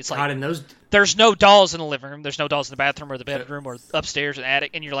eventually. It's God, like and those there's no dolls in the living room, there's no dolls in the bathroom or the bedroom or upstairs and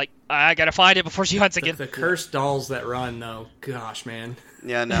attic, and you're like, I gotta find it before she hunts again. the cursed dolls that run though. Gosh, man.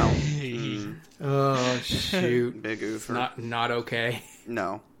 Yeah, no. Oh shoot. Big oofer. Not okay.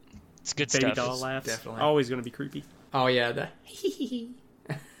 No. It's good Baby stuff. doll laughs. definitely. Always going to be creepy. Oh yeah, the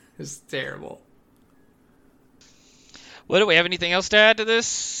it's terrible. Well, do we have anything else to add to this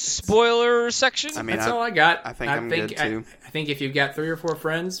spoiler section? I mean, That's all I got. I think I'm good, too. I think if you've got 3 or 4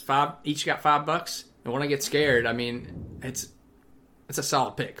 friends, each got $5, and want to get scared, I mean, it's a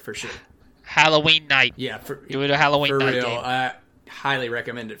solid pick for sure. Halloween night. Yeah, Do it a Halloween for night real. game. I highly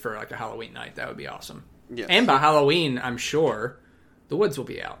recommend it for like a Halloween night. That would be awesome. Yes. And by Halloween, I'm sure the woods will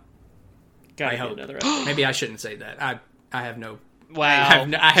be out. Gotta I get hope. another episode. Maybe I shouldn't say that. I have no. Wow.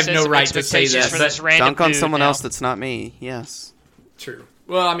 I have Set no some right to say expectations that, for but this random Dunk on dude someone now. else that's not me. Yes. True.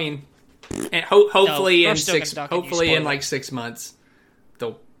 Well, I mean, and hopefully we're in still gonna 6, dunk on you, hopefully in spoiler. like 6 months,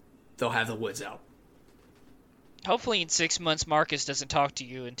 they'll have the woods out. Hopefully in 6 months, Marcus doesn't talk to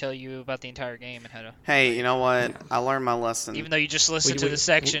you and tell you about the entire game and how to. Hey, you know what? I learned my lesson. Even though you just listened to we- the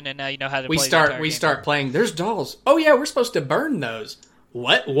section and now you know how to We play the entire start game. playing. There's dolls. Oh yeah, we're supposed to burn those.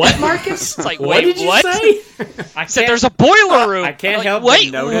 What? What, Marcus? It's like, what wait, did you what? say? I Said can't- there's a boiler room. I can't Like, help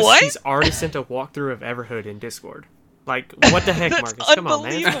wait, but notice what? he's already sent a walkthrough of Everhood in Discord. Like, what the heck, That's Marcus? Come on,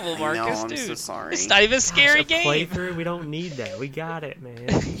 man. unbelievable, I Marcus, know, I'm dude. so sorry. It's not even a scary A game. playthrough? We don't need that. We got it, man.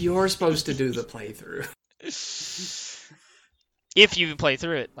 You're supposed to do the playthrough. If you even play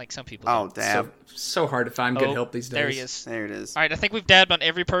through it, like some people. Oh, do. dab. So hard to find good help these days. There he is. There it is. All right, I think we've dabbed on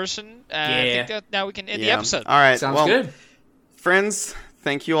every person. I Yeah. think that now we can end the Yeah. episode. All right. Sounds well, good. friends,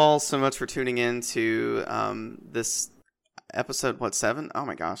 thank you all so much for tuning in to this episode, 7? Oh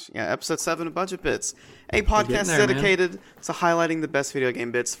my gosh. Yeah, episode 7 of Budget Bits, a podcast there, man. dedicated to highlighting the best video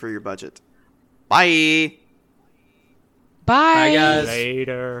game bits for your budget. Bye! Bye. Bye, guys.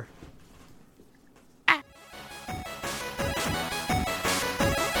 Later.